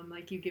of thumb,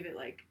 like you give it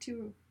like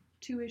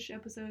two-ish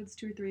episodes,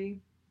 2 or 3,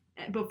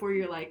 before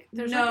you're like,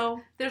 there's no.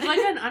 there's like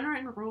an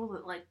unwritten rule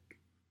that like,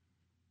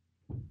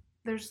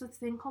 there's this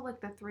thing called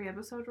like the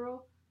 3-episode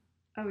rule.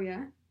 Oh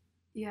yeah?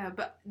 Yeah,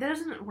 but that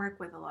doesn't work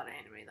with a lot of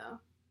anime though,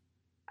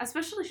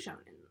 especially shonen.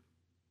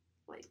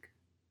 Like,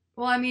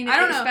 Well, I mean, I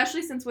don't know.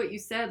 especially since what you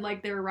said,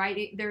 like they're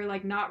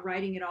like not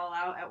writing it all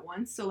out at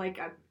once. So like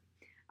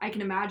I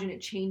can imagine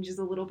it changes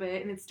a little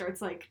bit and it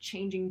starts like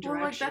changing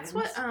directions.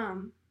 well, like that's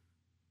what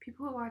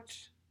people who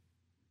watch.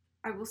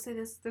 I will say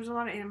this: there's a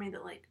lot of anime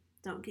that like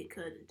don't get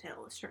good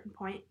until a certain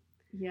point.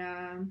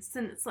 Yeah, So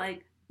then it's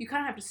like you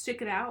kind of have to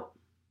stick it out.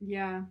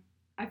 yeah.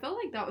 I felt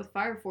like that with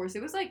Fire Force.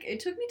 It was like it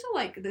took me to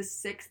like the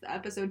 6th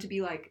episode to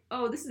be like,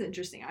 oh, this is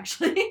interesting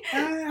actually.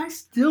 I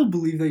still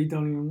believe that you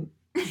don't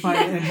even find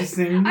it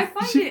interesting. I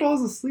find she it-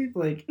 falls asleep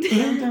like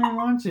every time I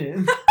watch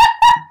it.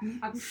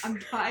 I'm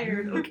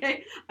tired.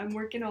 Okay, I'm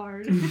working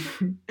hard.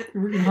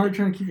 You're working hard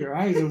trying to keep your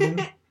eyes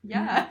open.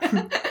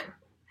 Yeah.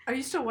 Are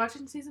you still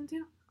watching season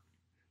 2?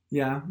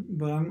 Yeah,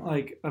 but I'm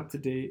like up to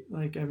date.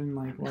 Like I've been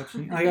like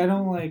watching. Like I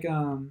don't like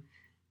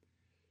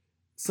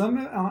some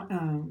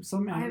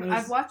animes.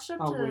 I've watched up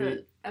I'll to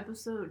wait.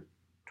 episode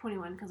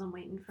 21 because I'm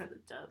waiting for the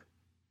dub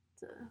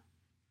to.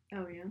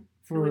 Oh yeah.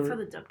 I wait for for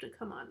the dub to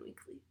come on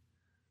weekly.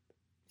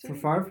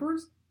 Fire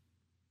Force.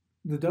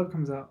 The dub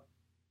comes out.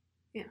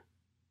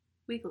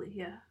 Weekly,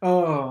 yeah.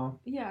 Oh,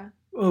 Yeah.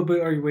 but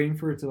are you waiting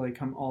for it to like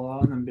come all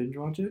out and then binge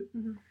watch it?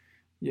 Mhm.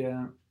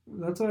 Yeah,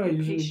 that's what I Be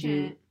usually do.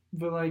 patient.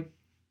 But like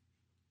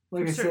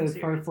For I certain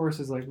said, Fire series. Force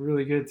is like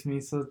really good to me,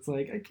 so it's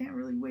like I can't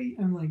really wait.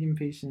 I'm like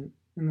impatient,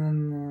 and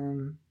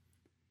then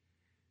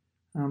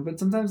but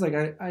sometimes like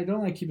I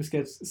don't like keep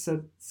a set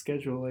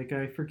schedule. Like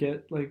I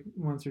forget like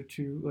once or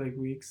two like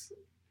weeks,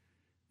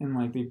 and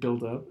like they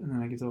build up, and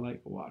then I get to like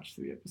watch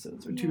 3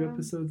 episodes or 2 Yeah.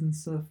 episodes and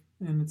stuff,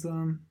 and it's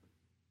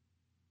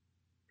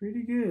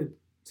pretty good.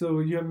 So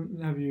you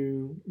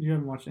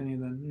haven't watched any of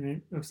them,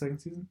 right? Of second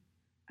season?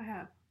 I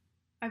have.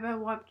 I've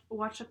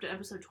watched up to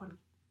episode 20.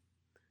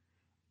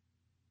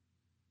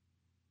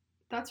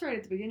 That's right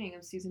at the beginning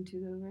of season 2,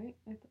 though, right?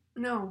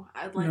 No,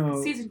 I'd like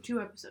No. season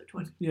 2, episode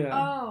 20. Yeah.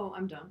 Oh,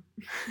 I'm dumb.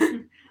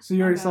 So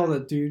you already Okay. saw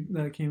that dude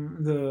that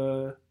came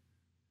the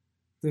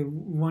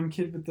one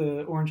kid with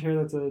the orange hair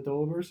that's a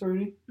Dolores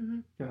already?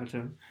 Mhm.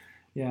 Gotcha.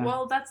 Yeah.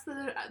 Well,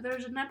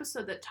 there's an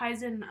episode that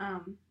ties in,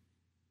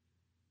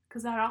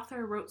 because that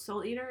author wrote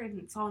Soul Eater, and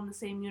it's all in the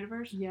same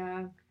universe.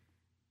 Yeah.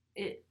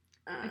 I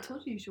I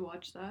told you should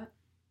watch that.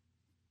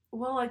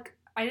 Well, like,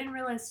 I didn't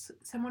realize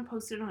someone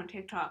posted it on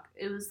TikTok.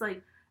 It was,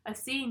 like, a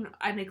scene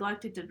I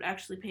neglected to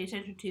actually pay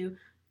attention to,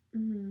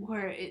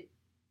 where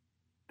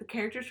the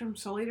characters from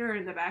Soul Eater are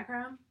in the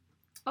background.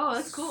 Oh,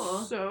 that's cool.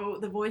 So,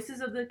 the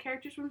voices of the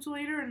characters from Soul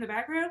Eater are in the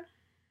background.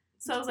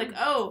 So, I was like,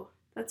 oh,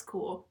 that's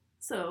cool.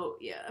 So,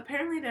 yeah,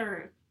 apparently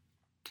there's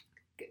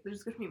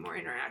going to be more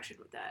interaction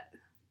with that.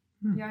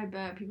 Yeah, I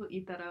bet. People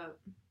eat that up.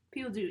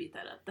 People do eat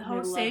that up. The They whole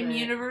love same it.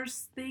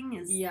 universe thing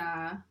is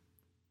Yeah.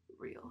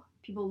 real.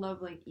 People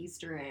love, like,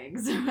 Easter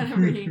eggs or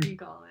whatever you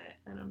call it.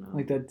 I don't know.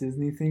 Like that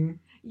Disney thing.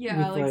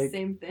 Yeah, with, like, like-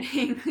 same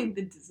thing. Like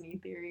the Disney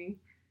theory.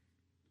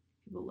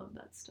 People love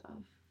that stuff.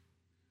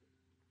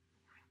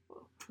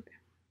 Well,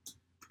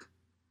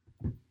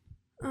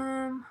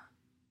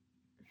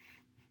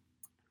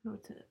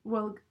 okay.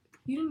 Well,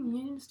 you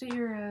didn't state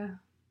your.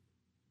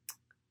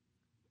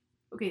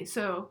 Okay,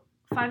 so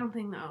final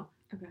thing though.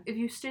 Okay. If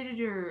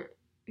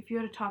you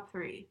had a top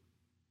 3,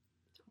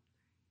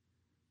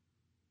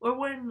 or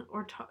one,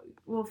 or top.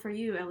 Well, for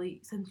you, Ellie,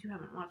 since you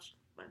haven't watched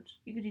a bunch,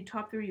 you could do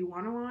top 3 you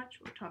want to watch,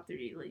 or top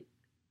 3 like.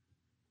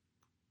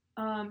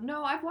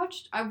 No, I've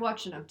watched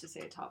enough to say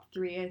a top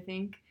 3, I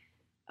think.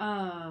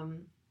 I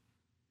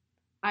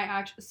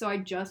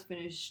just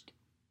finished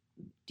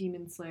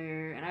Demon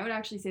Slayer, and I would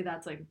actually say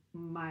that's like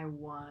my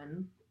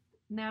one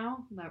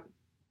now.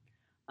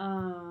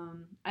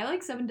 I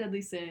like 7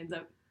 Deadly Sins.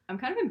 I'm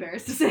kind of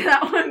embarrassed to say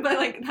that one, but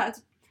like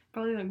that's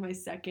probably like my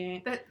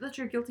second. That's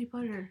your guilty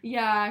pleasure.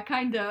 Yeah,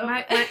 kind of.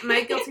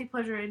 My guilty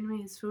pleasure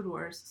anime is Food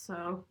Wars,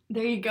 so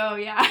There you go.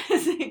 Yeah,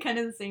 it's kind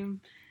of the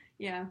same.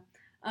 Yeah.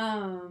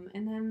 And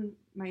then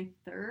my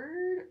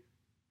third.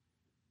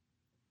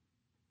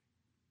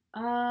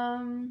 I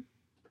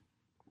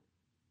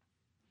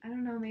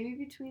don't know, maybe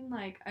between,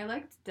 like, I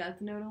liked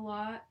Death Note a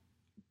lot,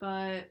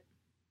 but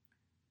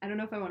I don't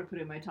know if I want to put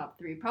it in my top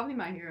 3. Probably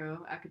My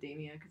Hero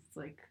Academia, because it's,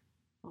 like,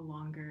 a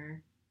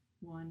longer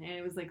one, and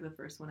it was, like, the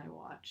first one I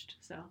watched,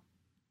 so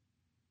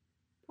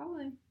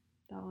probably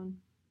that one.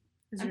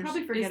 I'm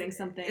probably forgetting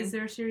something. Is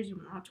there a series you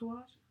want to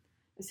watch?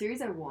 A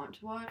series I want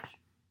to watch?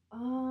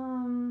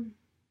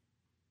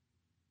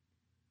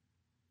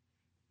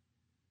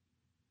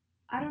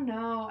 I don't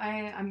know.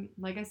 I'm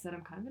like I said,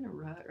 I'm kind of in a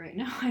rut right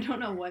now. I don't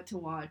know what to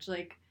watch.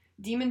 Like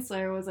Demon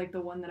Slayer was like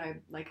the one that I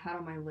like had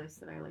on my list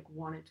that I like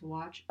wanted to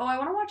watch. Oh, I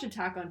want to watch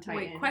Attack on Titan.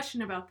 Wait,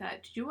 question about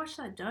that. Did you watch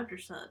that dubbed or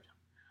subbed?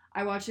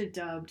 I watched it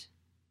dubbed.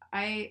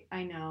 I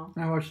know.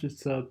 I watched it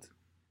subbed.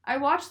 I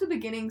watched the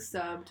beginning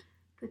subbed.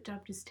 The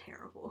dubbed is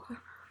terrible.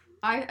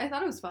 I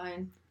thought it was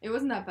fine. It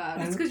wasn't that bad.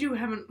 That's because you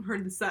haven't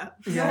heard the sub.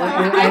 Yeah, No, I I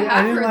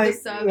have didn't heard like- the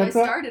sub. I that's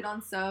what- started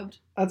on subbed.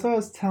 That's what I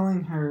was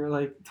telling her.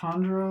 Like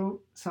Tanjiro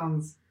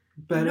sounds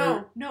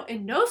better. No,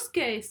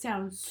 Inosuke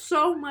sounds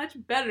so much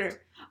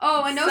better.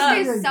 Oh,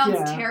 Inosuke Subbed. sounds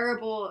Yeah.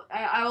 terrible.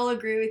 I will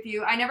agree with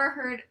you. I never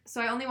heard.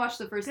 So I only watched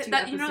the first 2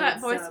 episodes. You know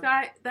that voice subbed.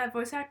 guy, that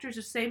voice actor is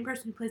the same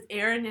person who plays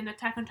Eren in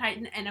Attack on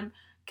Titan, and I'm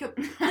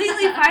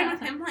completely fine with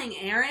him playing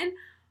Eren,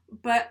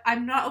 but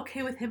I'm not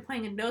okay with him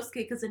playing Inosuke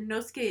because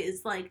Inosuke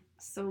is like,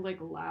 So like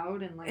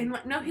loud and like. and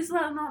no, he's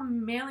not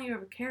manly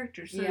of a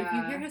character. So if you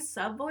Yeah. hear his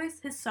sub voice,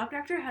 his sub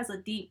actor has a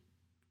deep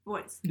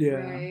voice. Yeah.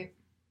 Right.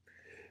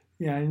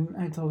 Yeah,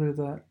 I told her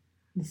that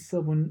the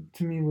sub one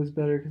to me was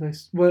better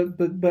because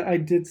but I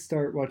did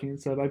start watching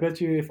it sub. I bet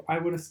you if I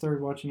would have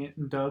started watching it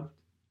in dub,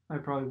 I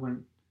probably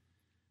wouldn't.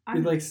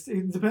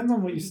 It depends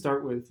on what you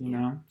start with, you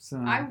know. So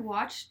I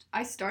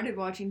started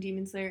watching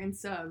Demon Slayer in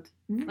subbed.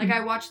 Like I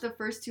watched the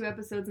first 2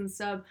 episodes in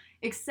sub,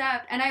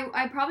 and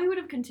I probably would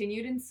have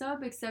continued in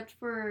sub except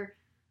for,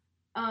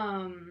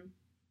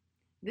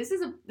 this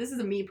is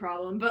a me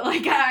problem, but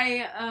like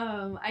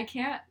I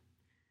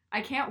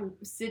can't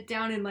sit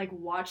down and like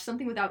watch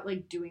something without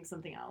like doing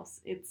something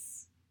else.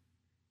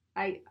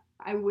 I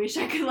wish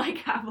I could like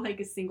have like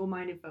a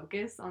single-minded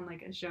focus on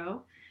like a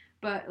show.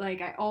 But, like,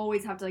 I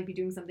always have to, like, be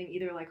doing something,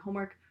 either, like,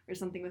 homework or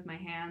something with my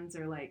hands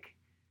or, like,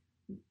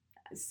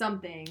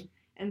 something.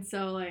 And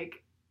so,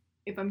 like,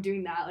 if I'm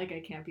doing that, like, I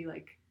can't be,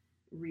 like,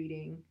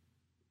 reading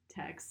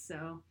text.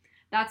 So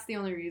that's the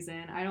only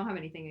reason. I don't have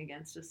anything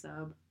against a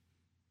sub.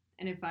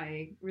 And if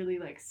I really,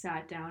 like,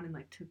 sat down and,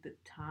 like, took the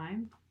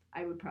time,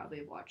 I would probably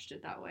have watched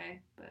it that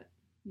way. But,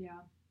 yeah.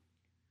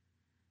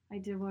 I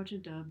did watch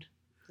it dubbed.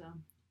 So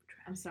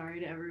I'm sorry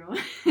to everyone.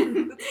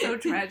 It's so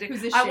tragic.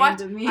 Who's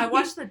ashamed of me. I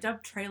watched the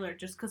dub trailer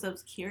just because I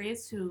was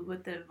curious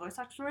what the voice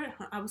actors were.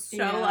 I was so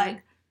Yeah.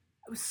 it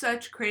was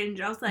such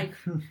cringe. I was like,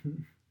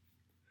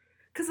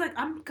 because like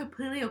I'm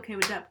completely okay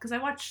with dub because I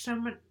watched so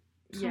many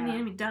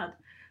anime dub,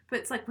 but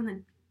it's like when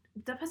the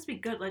dub has to be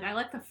good. Like I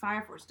like the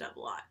Fire Force dub a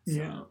lot. So.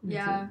 Yeah.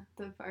 Yeah,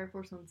 the Fire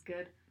Force one's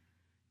good.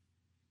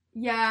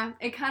 Yeah,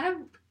 it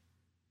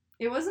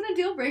wasn't a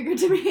deal breaker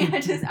to me.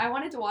 I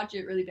wanted to watch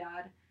it really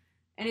bad.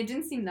 And it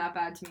didn't seem that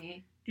bad to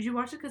me. Did you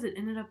watch it because it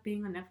ended up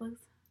being on Netflix?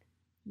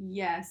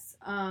 Yes.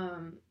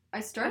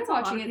 I started That's a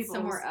lot watching of it people's-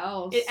 somewhere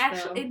else. It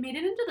actually though. it made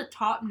it into the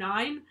top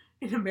 9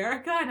 in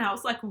America, and I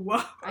was like,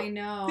 whoa. I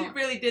know. It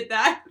really did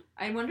that.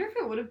 I wonder if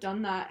it would have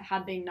done that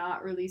had they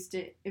not released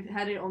it,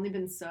 had it only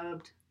been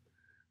subbed.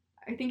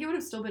 I think it would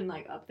have still been,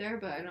 like, up there,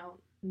 but I don't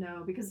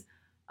know, because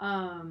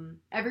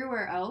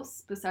everywhere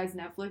else besides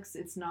Netflix,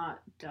 it's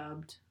not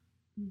dubbed.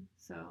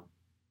 So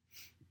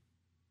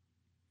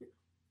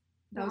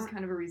that was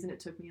kind of a reason it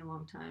took me a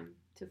long time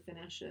to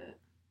finish it.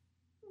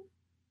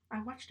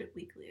 I watched it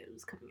weekly. It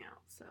was coming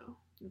out, so.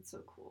 It's so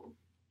cool.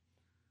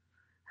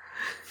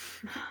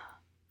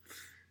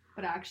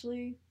 But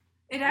actually...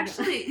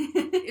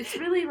 It's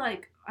really,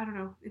 like, I don't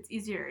know, it's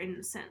easier in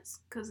a sense,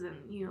 because then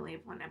you only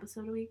have 1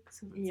 episode a week,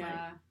 so it's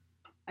yeah.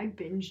 I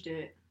binged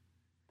it,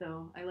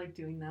 though. I like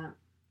doing that.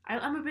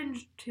 I'm a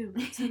binge, too,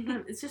 but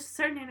sometimes, it's just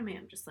certain anime,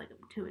 I'm just, like,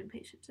 I'm too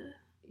impatient to...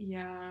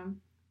 Yeah.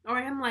 Or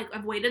I'm, like,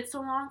 I've waited so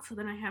long, so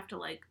then I have to,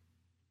 like...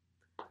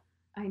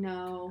 I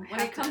know. When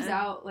it comes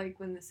out, like,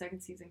 when the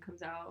second season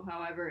comes out,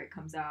 however it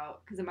comes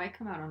out, because it might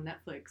come out on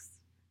Netflix,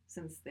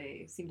 since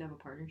they seem to have a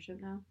partnership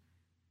now,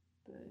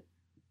 but...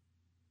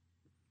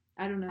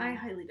 I don't know. I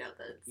highly doubt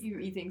that.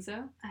 You think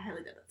so? I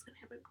highly doubt that's gonna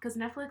happen because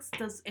Netflix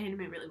does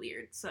anime really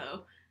weird.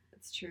 So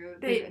that's true.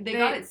 They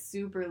got it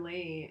super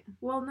late.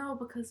 Well, no,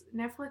 because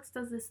Netflix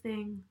does this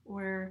thing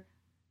where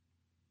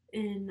I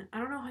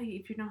don't know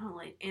if you know how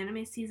like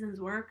anime seasons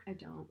work. I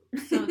don't.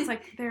 So it's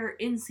like they're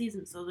in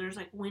seasons. So there's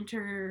like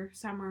winter,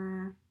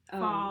 summer,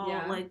 fall.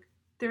 Yeah. Like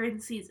they're in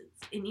seasons.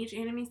 In each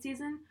anime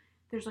season,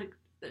 there's like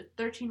a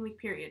 13-week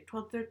period,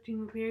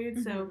 13-week period.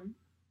 Mm-hmm. So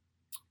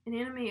an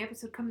anime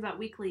episode comes out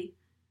weekly.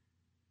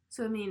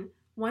 So, I mean,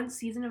 one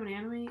season of an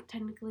anime,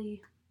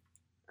 technically,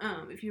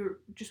 if you're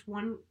just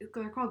one,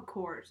 they're called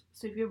cores.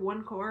 So, if you have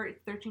one core,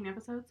 it's 13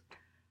 episodes.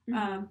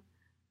 Mm-hmm.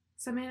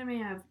 Some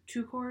anime have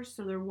 2 cores,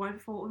 so they're one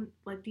full,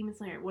 like Demon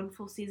Slayer, one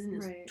full season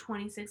is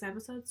 26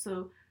 episodes.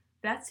 So,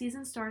 that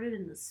season started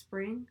in the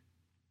spring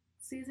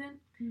season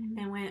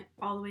and went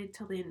all the way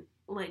till the,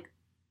 like,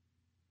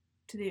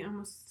 to the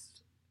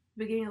almost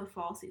beginning of the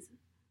fall season.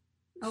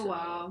 Oh,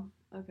 wow.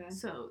 Okay.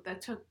 So,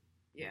 that took,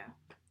 yeah.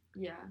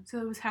 So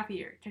it was half a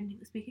year,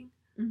 technically speaking.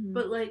 Mm-hmm.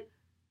 But, like,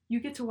 you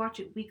get to watch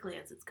it weekly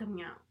as it's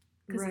coming out.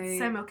 Because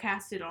it's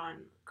simulcasted on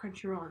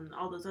Crunchyroll and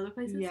all those other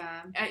places.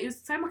 Yeah. It was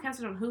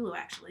simulcasted on Hulu,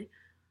 actually.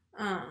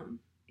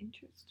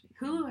 Interesting.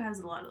 Hulu has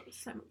a lot of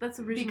those. That's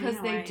originally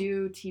because they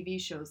do TV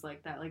shows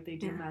like that. Like, they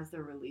do them as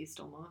they're released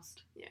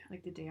almost. Yeah.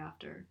 Like, the day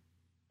after.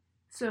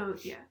 So,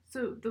 yeah.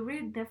 So, the way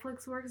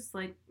Netflix works is,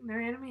 like,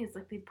 their anime is,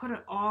 like, they put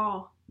it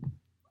all...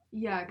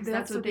 Yeah, because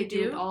that's what they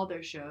do with all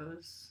their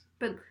shows.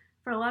 But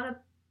for a lot of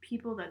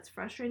people, that's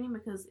frustrating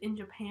because in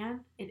Japan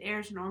it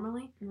airs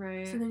normally,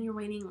 right? So then you're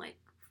waiting like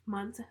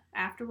months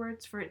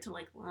afterwards for it to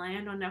like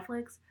land on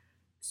Netflix.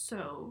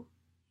 So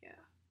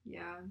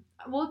yeah.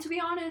 Well, to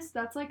be honest,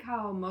 that's like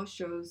how most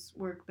shows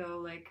work,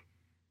 though. Like,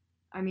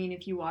 I mean,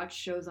 if you watch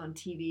shows on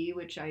TV,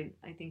 which I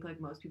think like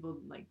most people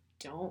like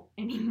don't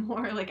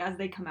anymore, like as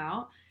they come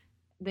out,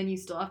 then you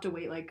still have to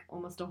wait like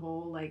almost a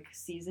whole like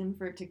season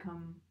for it to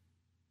come,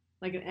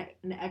 like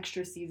an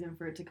extra season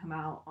for it to come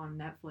out on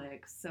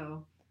Netflix.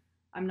 So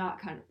I'm not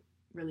kind of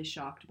really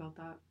shocked about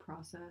that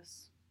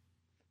process,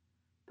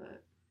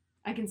 but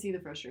I can see the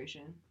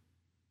frustration.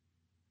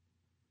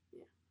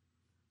 Yeah.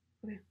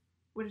 Okay.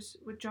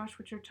 Josh,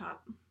 what's your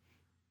top?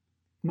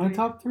 My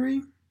top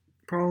 3?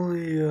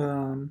 Probably,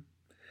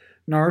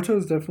 Naruto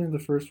is definitely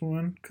the first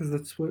one, because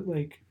that's what,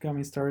 like, got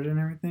me started and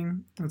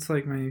everything. That's,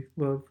 like, my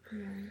love.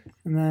 Yeah.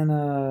 And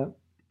then,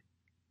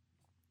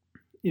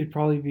 it'd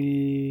probably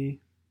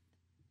be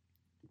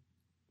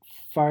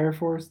Fire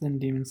Force, then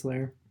Demon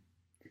Slayer.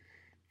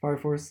 Fire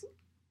Force,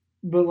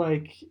 but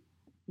like,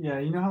 yeah,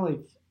 you know how like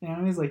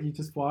animes like you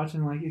just watch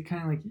and like it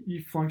kind of like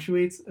you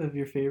fluctuates of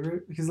your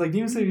favorite, because like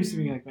Demon Slayer used to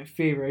be like my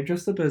favorite. I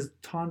dressed up as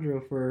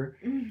Tondro for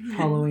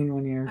Halloween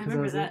one year because I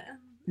was that.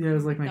 Like, it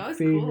was like my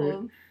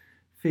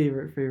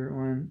favorite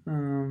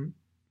one.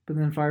 But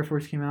then Fire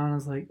Force came out and I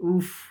was like,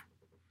 oof,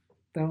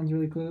 that one's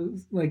really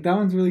close. Like that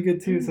one's really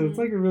good too. So it's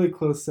like a really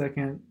close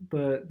second.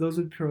 But those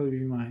would probably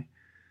be my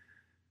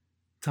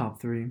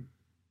top 3,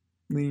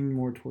 leaning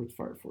more towards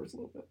Fire Force a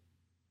little bit.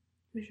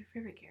 Who's your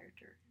favorite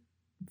character?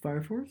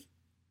 Fire Force?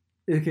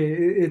 Okay,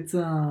 it's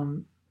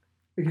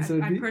okay. So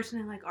I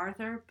personally like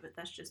Arthur, but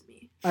that's just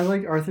me. I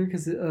like Arthur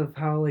because of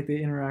how like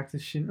they interact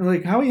with Shin,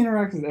 like how he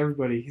interacts with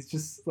everybody. He's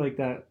just like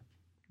that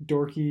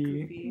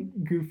dorky,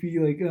 goofy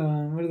like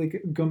what are they,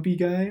 Gumpy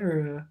guy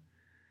or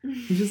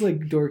he's just like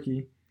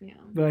dorky. Yeah.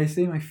 But I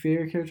say my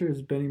favorite character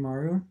is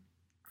Benimaru,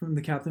 from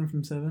the captain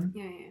from 7.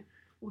 Yeah.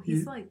 Well,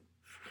 he's like,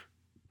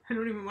 I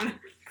don't even want to.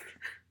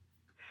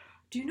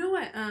 Do you know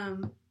what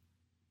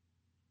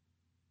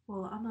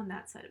Well, I'm on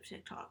that side of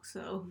TikTok,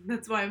 so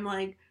that's why I'm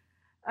like,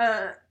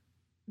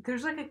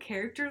 there's like a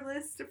character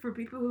list for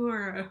people who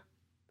are,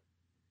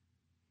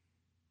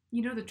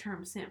 you know the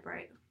term simp,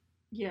 right?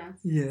 Yeah.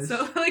 Yes.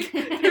 So, like,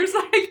 there's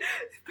like,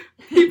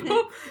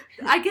 people,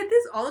 I get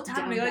this all the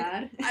time.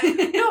 Down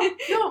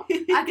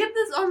I get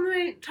this on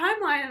my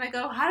timeline, and I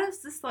go, how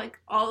does this, like,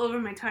 all over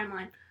my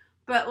timeline?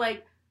 But,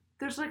 like,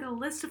 there's like a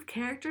list of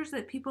characters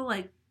that people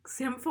like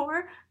sim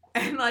for,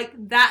 and like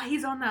that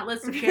he's on that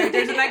list of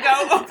characters, and I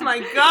go, oh my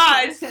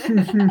gosh.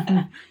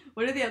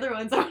 What are the other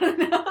ones? I want to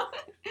know.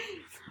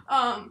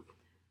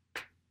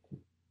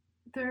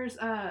 There's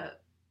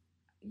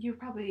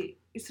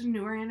it's a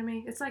newer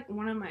anime. It's like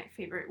one of my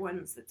favorite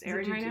ones that's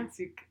airing right now.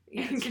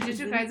 Yeah,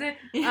 Jujutsu Kaisen.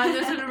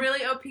 There's a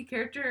really OP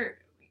character.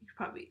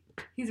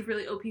 He's a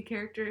really OP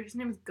character. His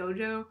name is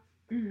Gojo,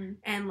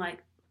 and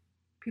like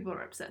people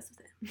are obsessed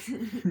with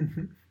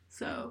him.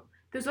 So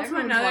there's also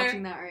Everyone's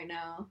watching that right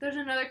now. There's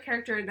another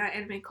character in that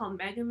anime called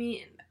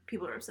Megami, and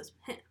people are obsessed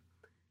with him.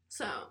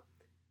 So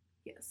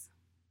yes.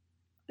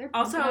 They're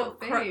also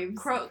faves.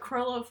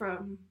 Crollo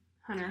from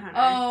Hunter x Hunter.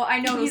 Oh,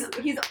 I know.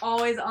 He's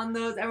always on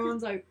those.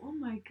 Everyone's like, oh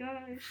my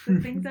gosh, the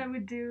things I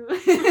would do. I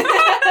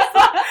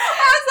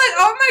was like,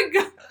 oh my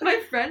god. My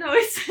friend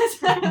always says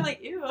that. I'm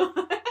like, ew.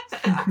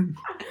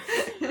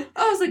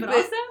 I was like, but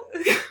also,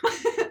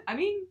 I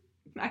mean,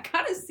 I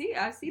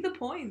see the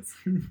points.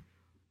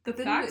 The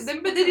facts.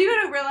 But did you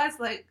even realize,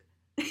 like,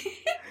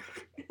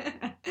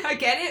 I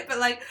get it, but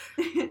like,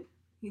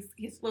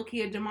 he's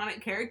low-key a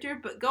demonic character,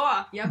 but go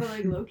off. Yeah, but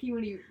like Loki,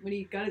 when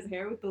he got his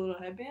hair with the little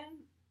headband,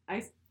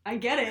 I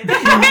get it.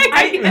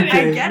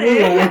 I get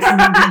it.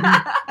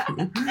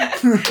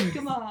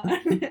 Come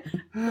on.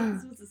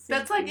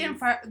 That's like in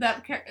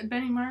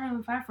Benny Mario and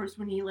the Fire Force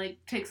when he like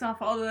takes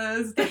off all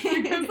the stuff.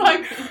 It's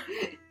like,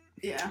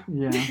 yeah.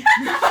 Yeah.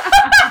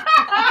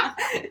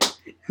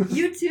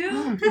 You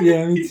too?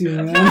 Yeah, me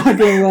too, man. I'm not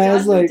gonna lie, I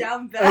was like,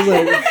 fuck.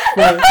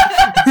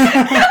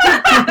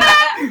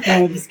 No,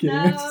 I'm just kidding.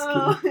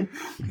 No. I'm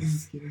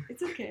just kidding.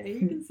 It's okay.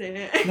 You can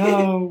say it.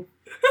 No.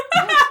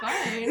 It's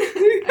fine.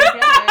 I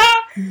get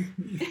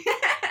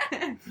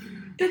it.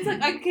 It's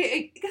like, okay,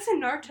 I guess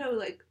in Naruto,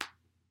 like,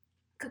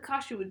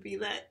 Kakashi would be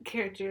that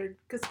character,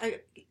 because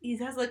he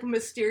has, like, a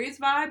mysterious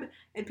vibe,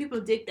 and people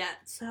dig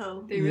that,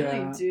 so. They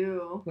really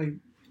do. Like,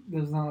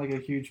 there's not, like, a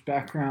huge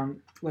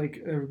background,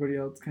 like, everybody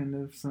else, kind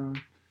of, so,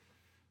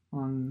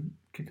 on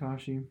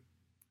Kakashi.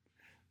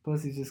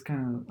 Plus, he's just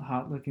kind of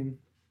hot-looking,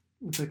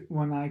 with, like,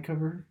 one eye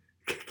cover,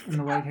 and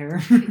the white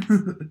hair.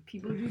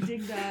 People do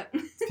dig that.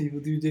 People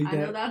do dig that. I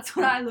know that's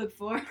what I look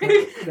for.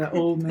 That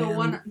old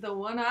man. The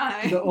one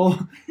eye.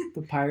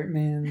 The pirate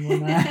man,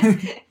 one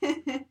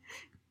eye.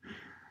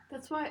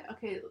 That's why,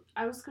 okay,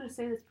 I was going to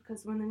say this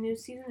because when the new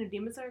season of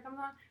Demon Slayer comes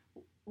on,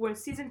 where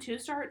season 2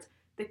 starts,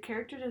 the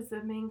character that's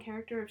the main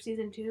character of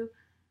season 2,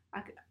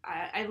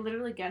 I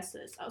literally guessed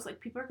this. I was like,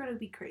 people are going to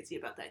be crazy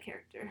about that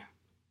character.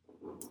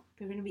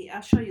 They're going to be,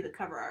 I'll show you the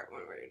cover art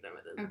when we're done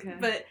with it. Okay.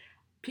 But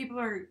people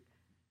are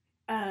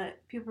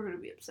going to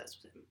be obsessed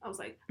with him. I was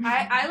like,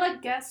 I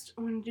like guessed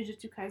when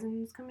Jujutsu Kaisen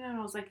was coming out,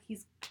 I was like,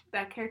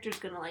 that character's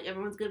going to like,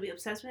 everyone's going to be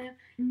obsessed with him.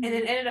 Mm-hmm. And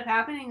it ended up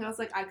happening. I was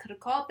like, I could have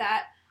called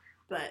that,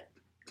 but.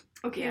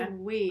 Okay, yeah.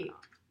 Wait.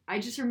 I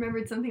just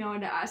remembered something I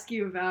wanted to ask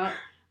you about.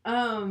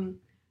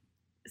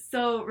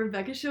 So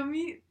Rebecca showed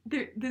me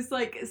this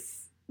like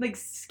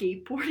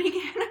skateboarding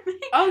anime.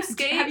 Oh,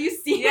 Skate! Have you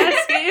seen it?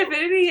 Yes, Skate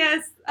Infinity.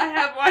 Yes, I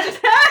have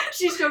watched that.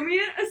 She showed me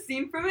a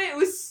scene from it. It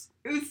was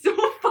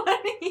so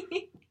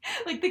funny.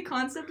 Like the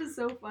concept is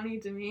so funny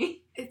to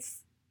me.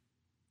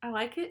 I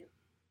like it,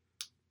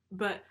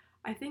 but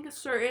I think a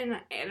certain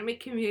anime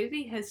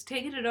community has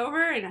taken it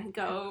over, and I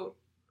go.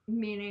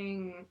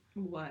 Meaning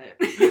what?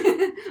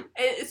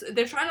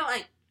 They're trying to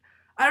like,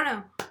 I don't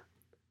know.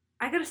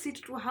 I gotta see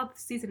how the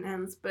season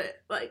ends,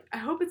 but like I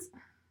hope it's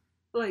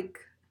like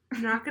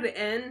not gonna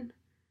end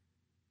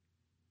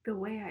the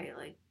way I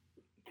like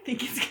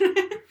think it's gonna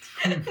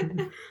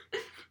end.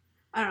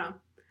 I don't know.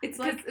 It's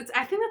like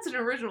I think that's an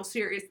original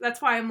series.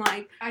 That's why I'm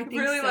like I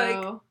think really so.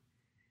 like.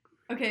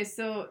 Okay,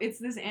 so it's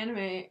this anime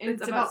and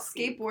it's about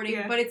skateboarding,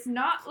 yeah. but it's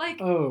not like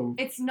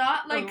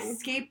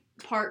skate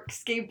park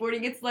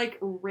skateboarding. It's like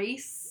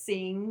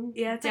racing.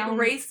 Yeah, it's like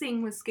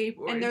racing with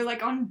skateboarding. And they're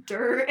like on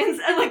dirt and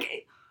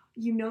like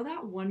you know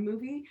that one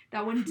movie,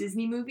 that one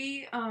Disney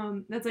movie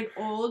that's like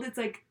old. It's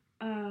like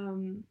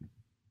Johnny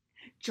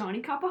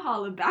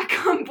Capahala back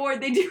on board.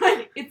 They do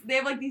like they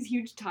have like these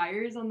huge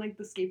tires on like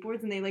the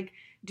skateboards and they like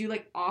do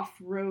like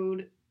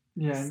off-road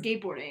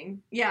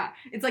skateboarding. Yeah,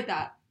 it's like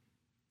that.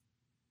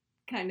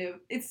 Kind of.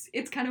 It's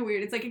kind of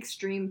weird. It's like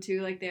extreme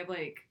too. Like they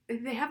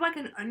have like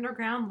an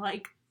underground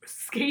like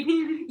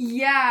skating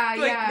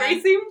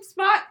racing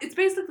spot. It's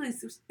basically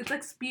it's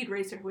like Speed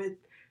Racer with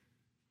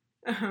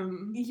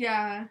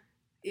yeah.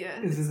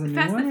 Is this a new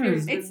Fast one? and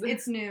Furious.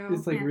 It's new.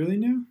 It's like really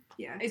new?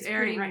 Yeah, it's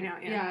airing right now.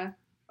 Yeah.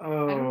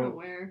 Oh. I don't know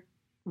where.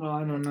 Well,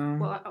 I don't know.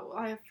 Well,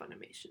 I have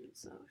Funimation,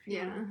 so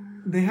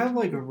They have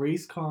like a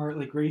race car,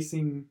 like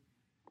racing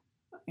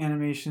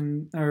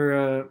animation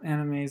or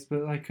animes,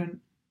 but I couldn't.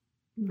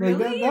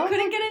 Really? Like you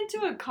couldn't get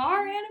into a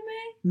car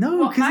anime?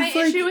 No, because my it's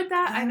like, issue with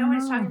that, I know what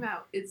he's talking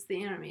about. It's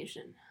the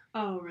animation.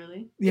 Oh,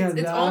 really? Yeah,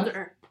 it's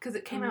older because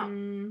it came out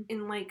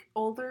in like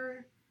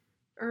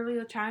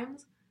earlier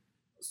times.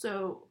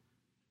 So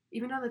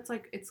even though it's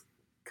like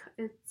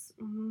it's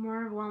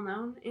more well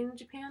known in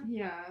Japan,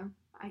 yeah,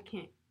 I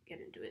can't get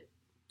into it.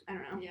 I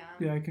don't know.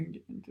 Yeah, I couldn't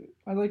get into it.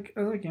 I like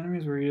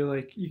animes where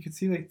you could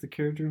see like the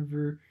character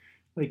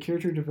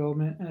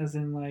development, as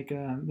in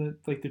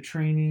the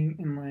training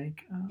and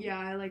Yeah,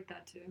 I like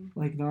that too.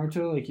 like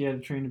Naruto, like he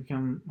had to train to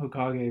become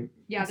Hokage.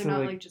 Yeah, they're So,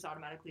 not like just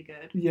automatically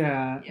good.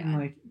 yeah, Yeah. and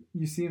like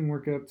you see him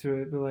work up to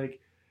it, but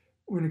like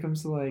when it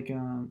comes to like I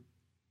don't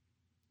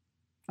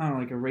know,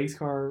 like a race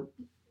car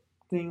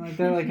thing like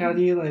that, like how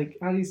do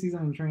you see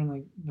someone train,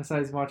 like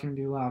besides watching him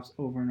do laps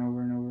over and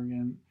over and over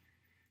again?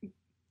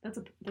 That's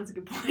a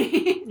good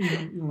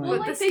point. Well,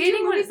 like, the they do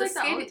skating one, movies like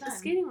that all the the time.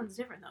 skating one's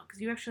different though,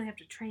 because you actually have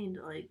to train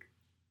to like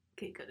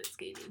get good at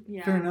skating.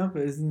 Yeah. Fair enough,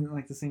 but isn't it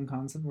like the same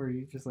concept where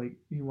you just like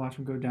you watch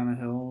them go down a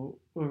hill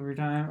over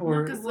time,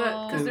 or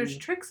because there's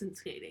tricks in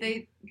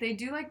skating. They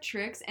do like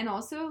tricks, and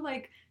also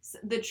like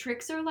the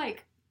tricks are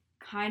like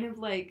kind of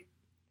like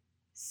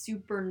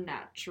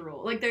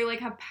supernatural. Like they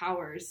like have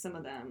powers. Some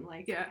of them,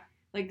 like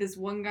like this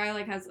one guy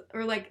has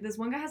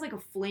like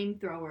a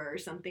flamethrower or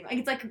something. Like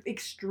it's like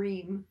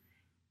extreme.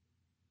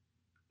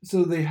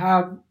 So they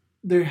have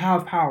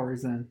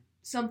powers then.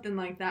 Something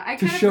like that. I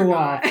to kind of show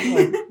forgot. off,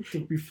 like, to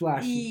be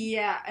flashy.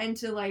 Yeah, and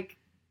to like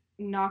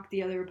knock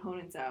the other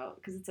opponents out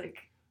because it's like.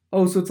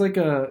 Oh, so it's like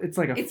a It's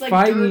like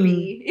fighting.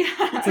 derby.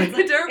 Yeah, it's like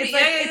a derby. It's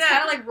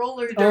kind of like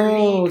roller derby.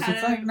 Oh, so kinda.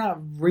 it's like not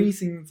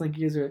racing. It's like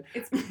you guys are.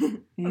 It's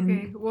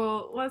Okay,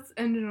 well, let's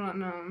end it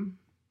on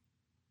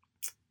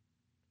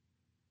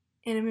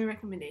anime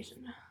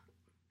recommendation.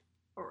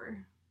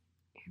 Or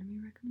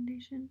anime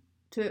recommendation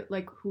to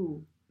like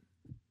who?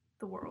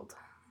 The world.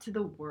 To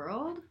the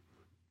world.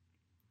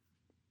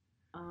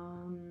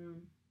 To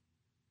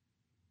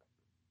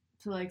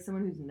like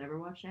someone who's never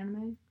watched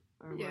anime,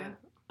 or yeah.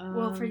 what?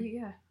 Well, for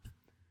you, yeah.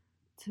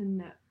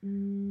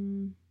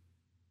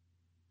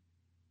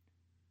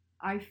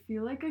 I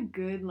feel like a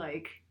good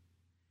like.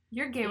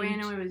 Your gateway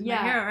anime was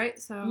My Hero, right?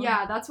 So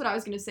yeah, that's what I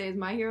was gonna say. Is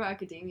My Hero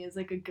Academia is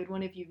like a good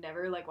one if you've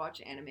never like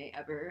watched anime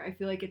ever. I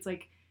feel like it's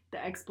like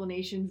the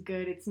explanation's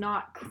good. It's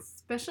not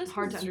especially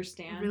hard to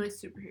understand. Really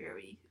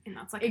superhero-y, and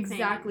that's like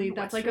exactly. A thing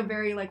that's like a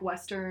very like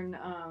Western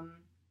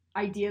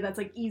idea that's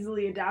like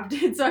easily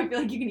adapted. So I feel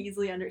like you can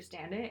easily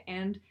understand it,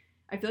 and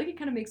I feel like it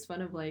kind of makes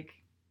fun of like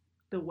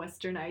the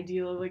Western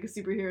ideal of like a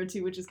superhero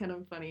too, which is kind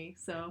of funny.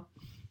 So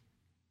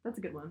that's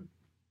a good one.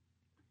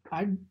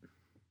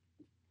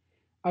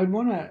 I'd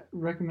want to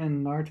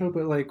recommend Naruto,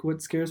 but like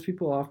what scares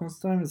people off most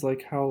of the time is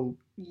like how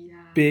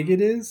big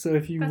it is. So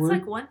if you that's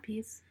like One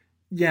Piece.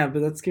 Yeah, but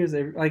that scares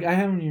like I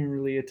haven't even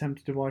really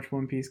attempted to watch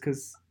One Piece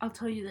because I'll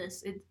tell you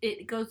this: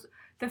 it goes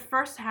the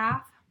first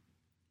half,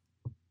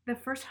 the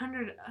first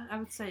 100, I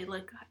would say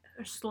like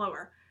are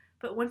slower,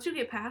 but once you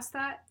get past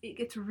that, it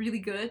gets really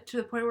good to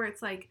the point where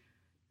it's like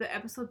the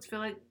episodes feel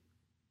like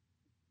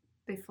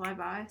they fly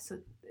by. So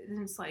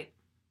it's like.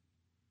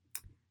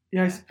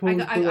 Yeah, I suppose.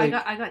 I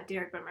got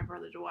dared by my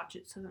brother to watch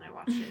it, so then I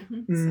watched it.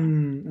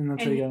 And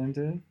that's how you got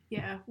into it?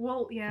 Yeah,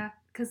 well, yeah,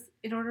 because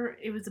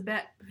it was a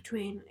bet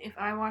between if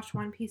I watched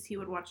One Piece, he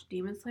would watch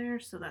Demon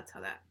Slayer, so that's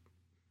how that.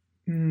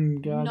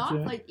 Gotcha.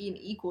 Not like an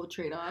equal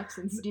trade-off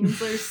since Demon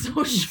Slayer is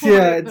so short.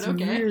 Yeah, it's but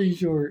okay. very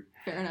short.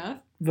 Fair enough.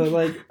 But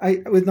like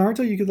with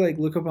Naruto, you could like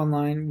look up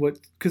online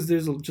because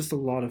there's just a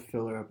lot of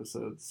filler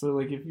episodes. So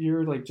like if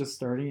you're like just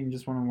starting and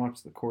just want to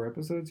watch the core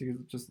episodes, you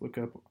could just look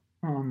up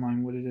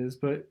online what it is.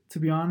 But to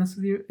be honest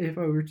with you, if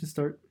I were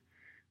to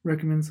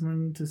recommend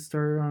someone to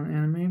start on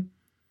anime,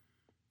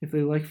 if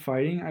they like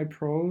fighting, I'd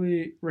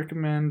probably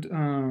recommend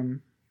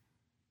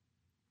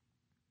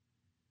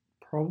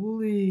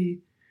probably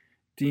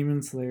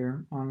Demon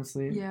Slayer.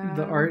 Honestly, yeah,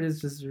 the art is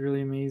just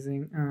really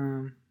amazing.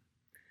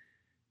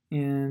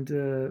 And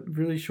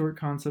really short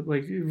concept,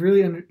 like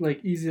really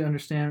easy to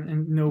understand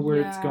and know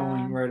where it's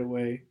going right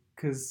away.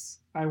 Because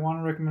I want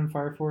to recommend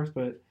Fire Force,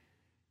 but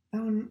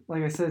that one,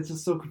 like I said, it's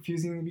just so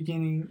confusing in the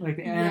beginning. Like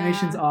the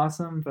animation's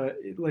awesome, but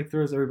it like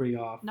throws everybody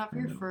off. Not for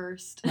your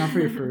first. Not for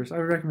your first. I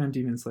would recommend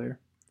Demon Slayer.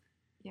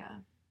 Yeah,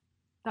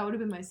 that would have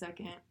been my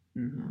second.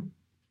 Mm-hmm.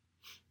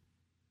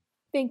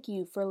 Thank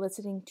you for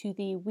listening to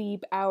the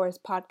Weeb Hours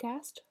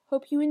podcast.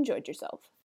 Hope you enjoyed yourself.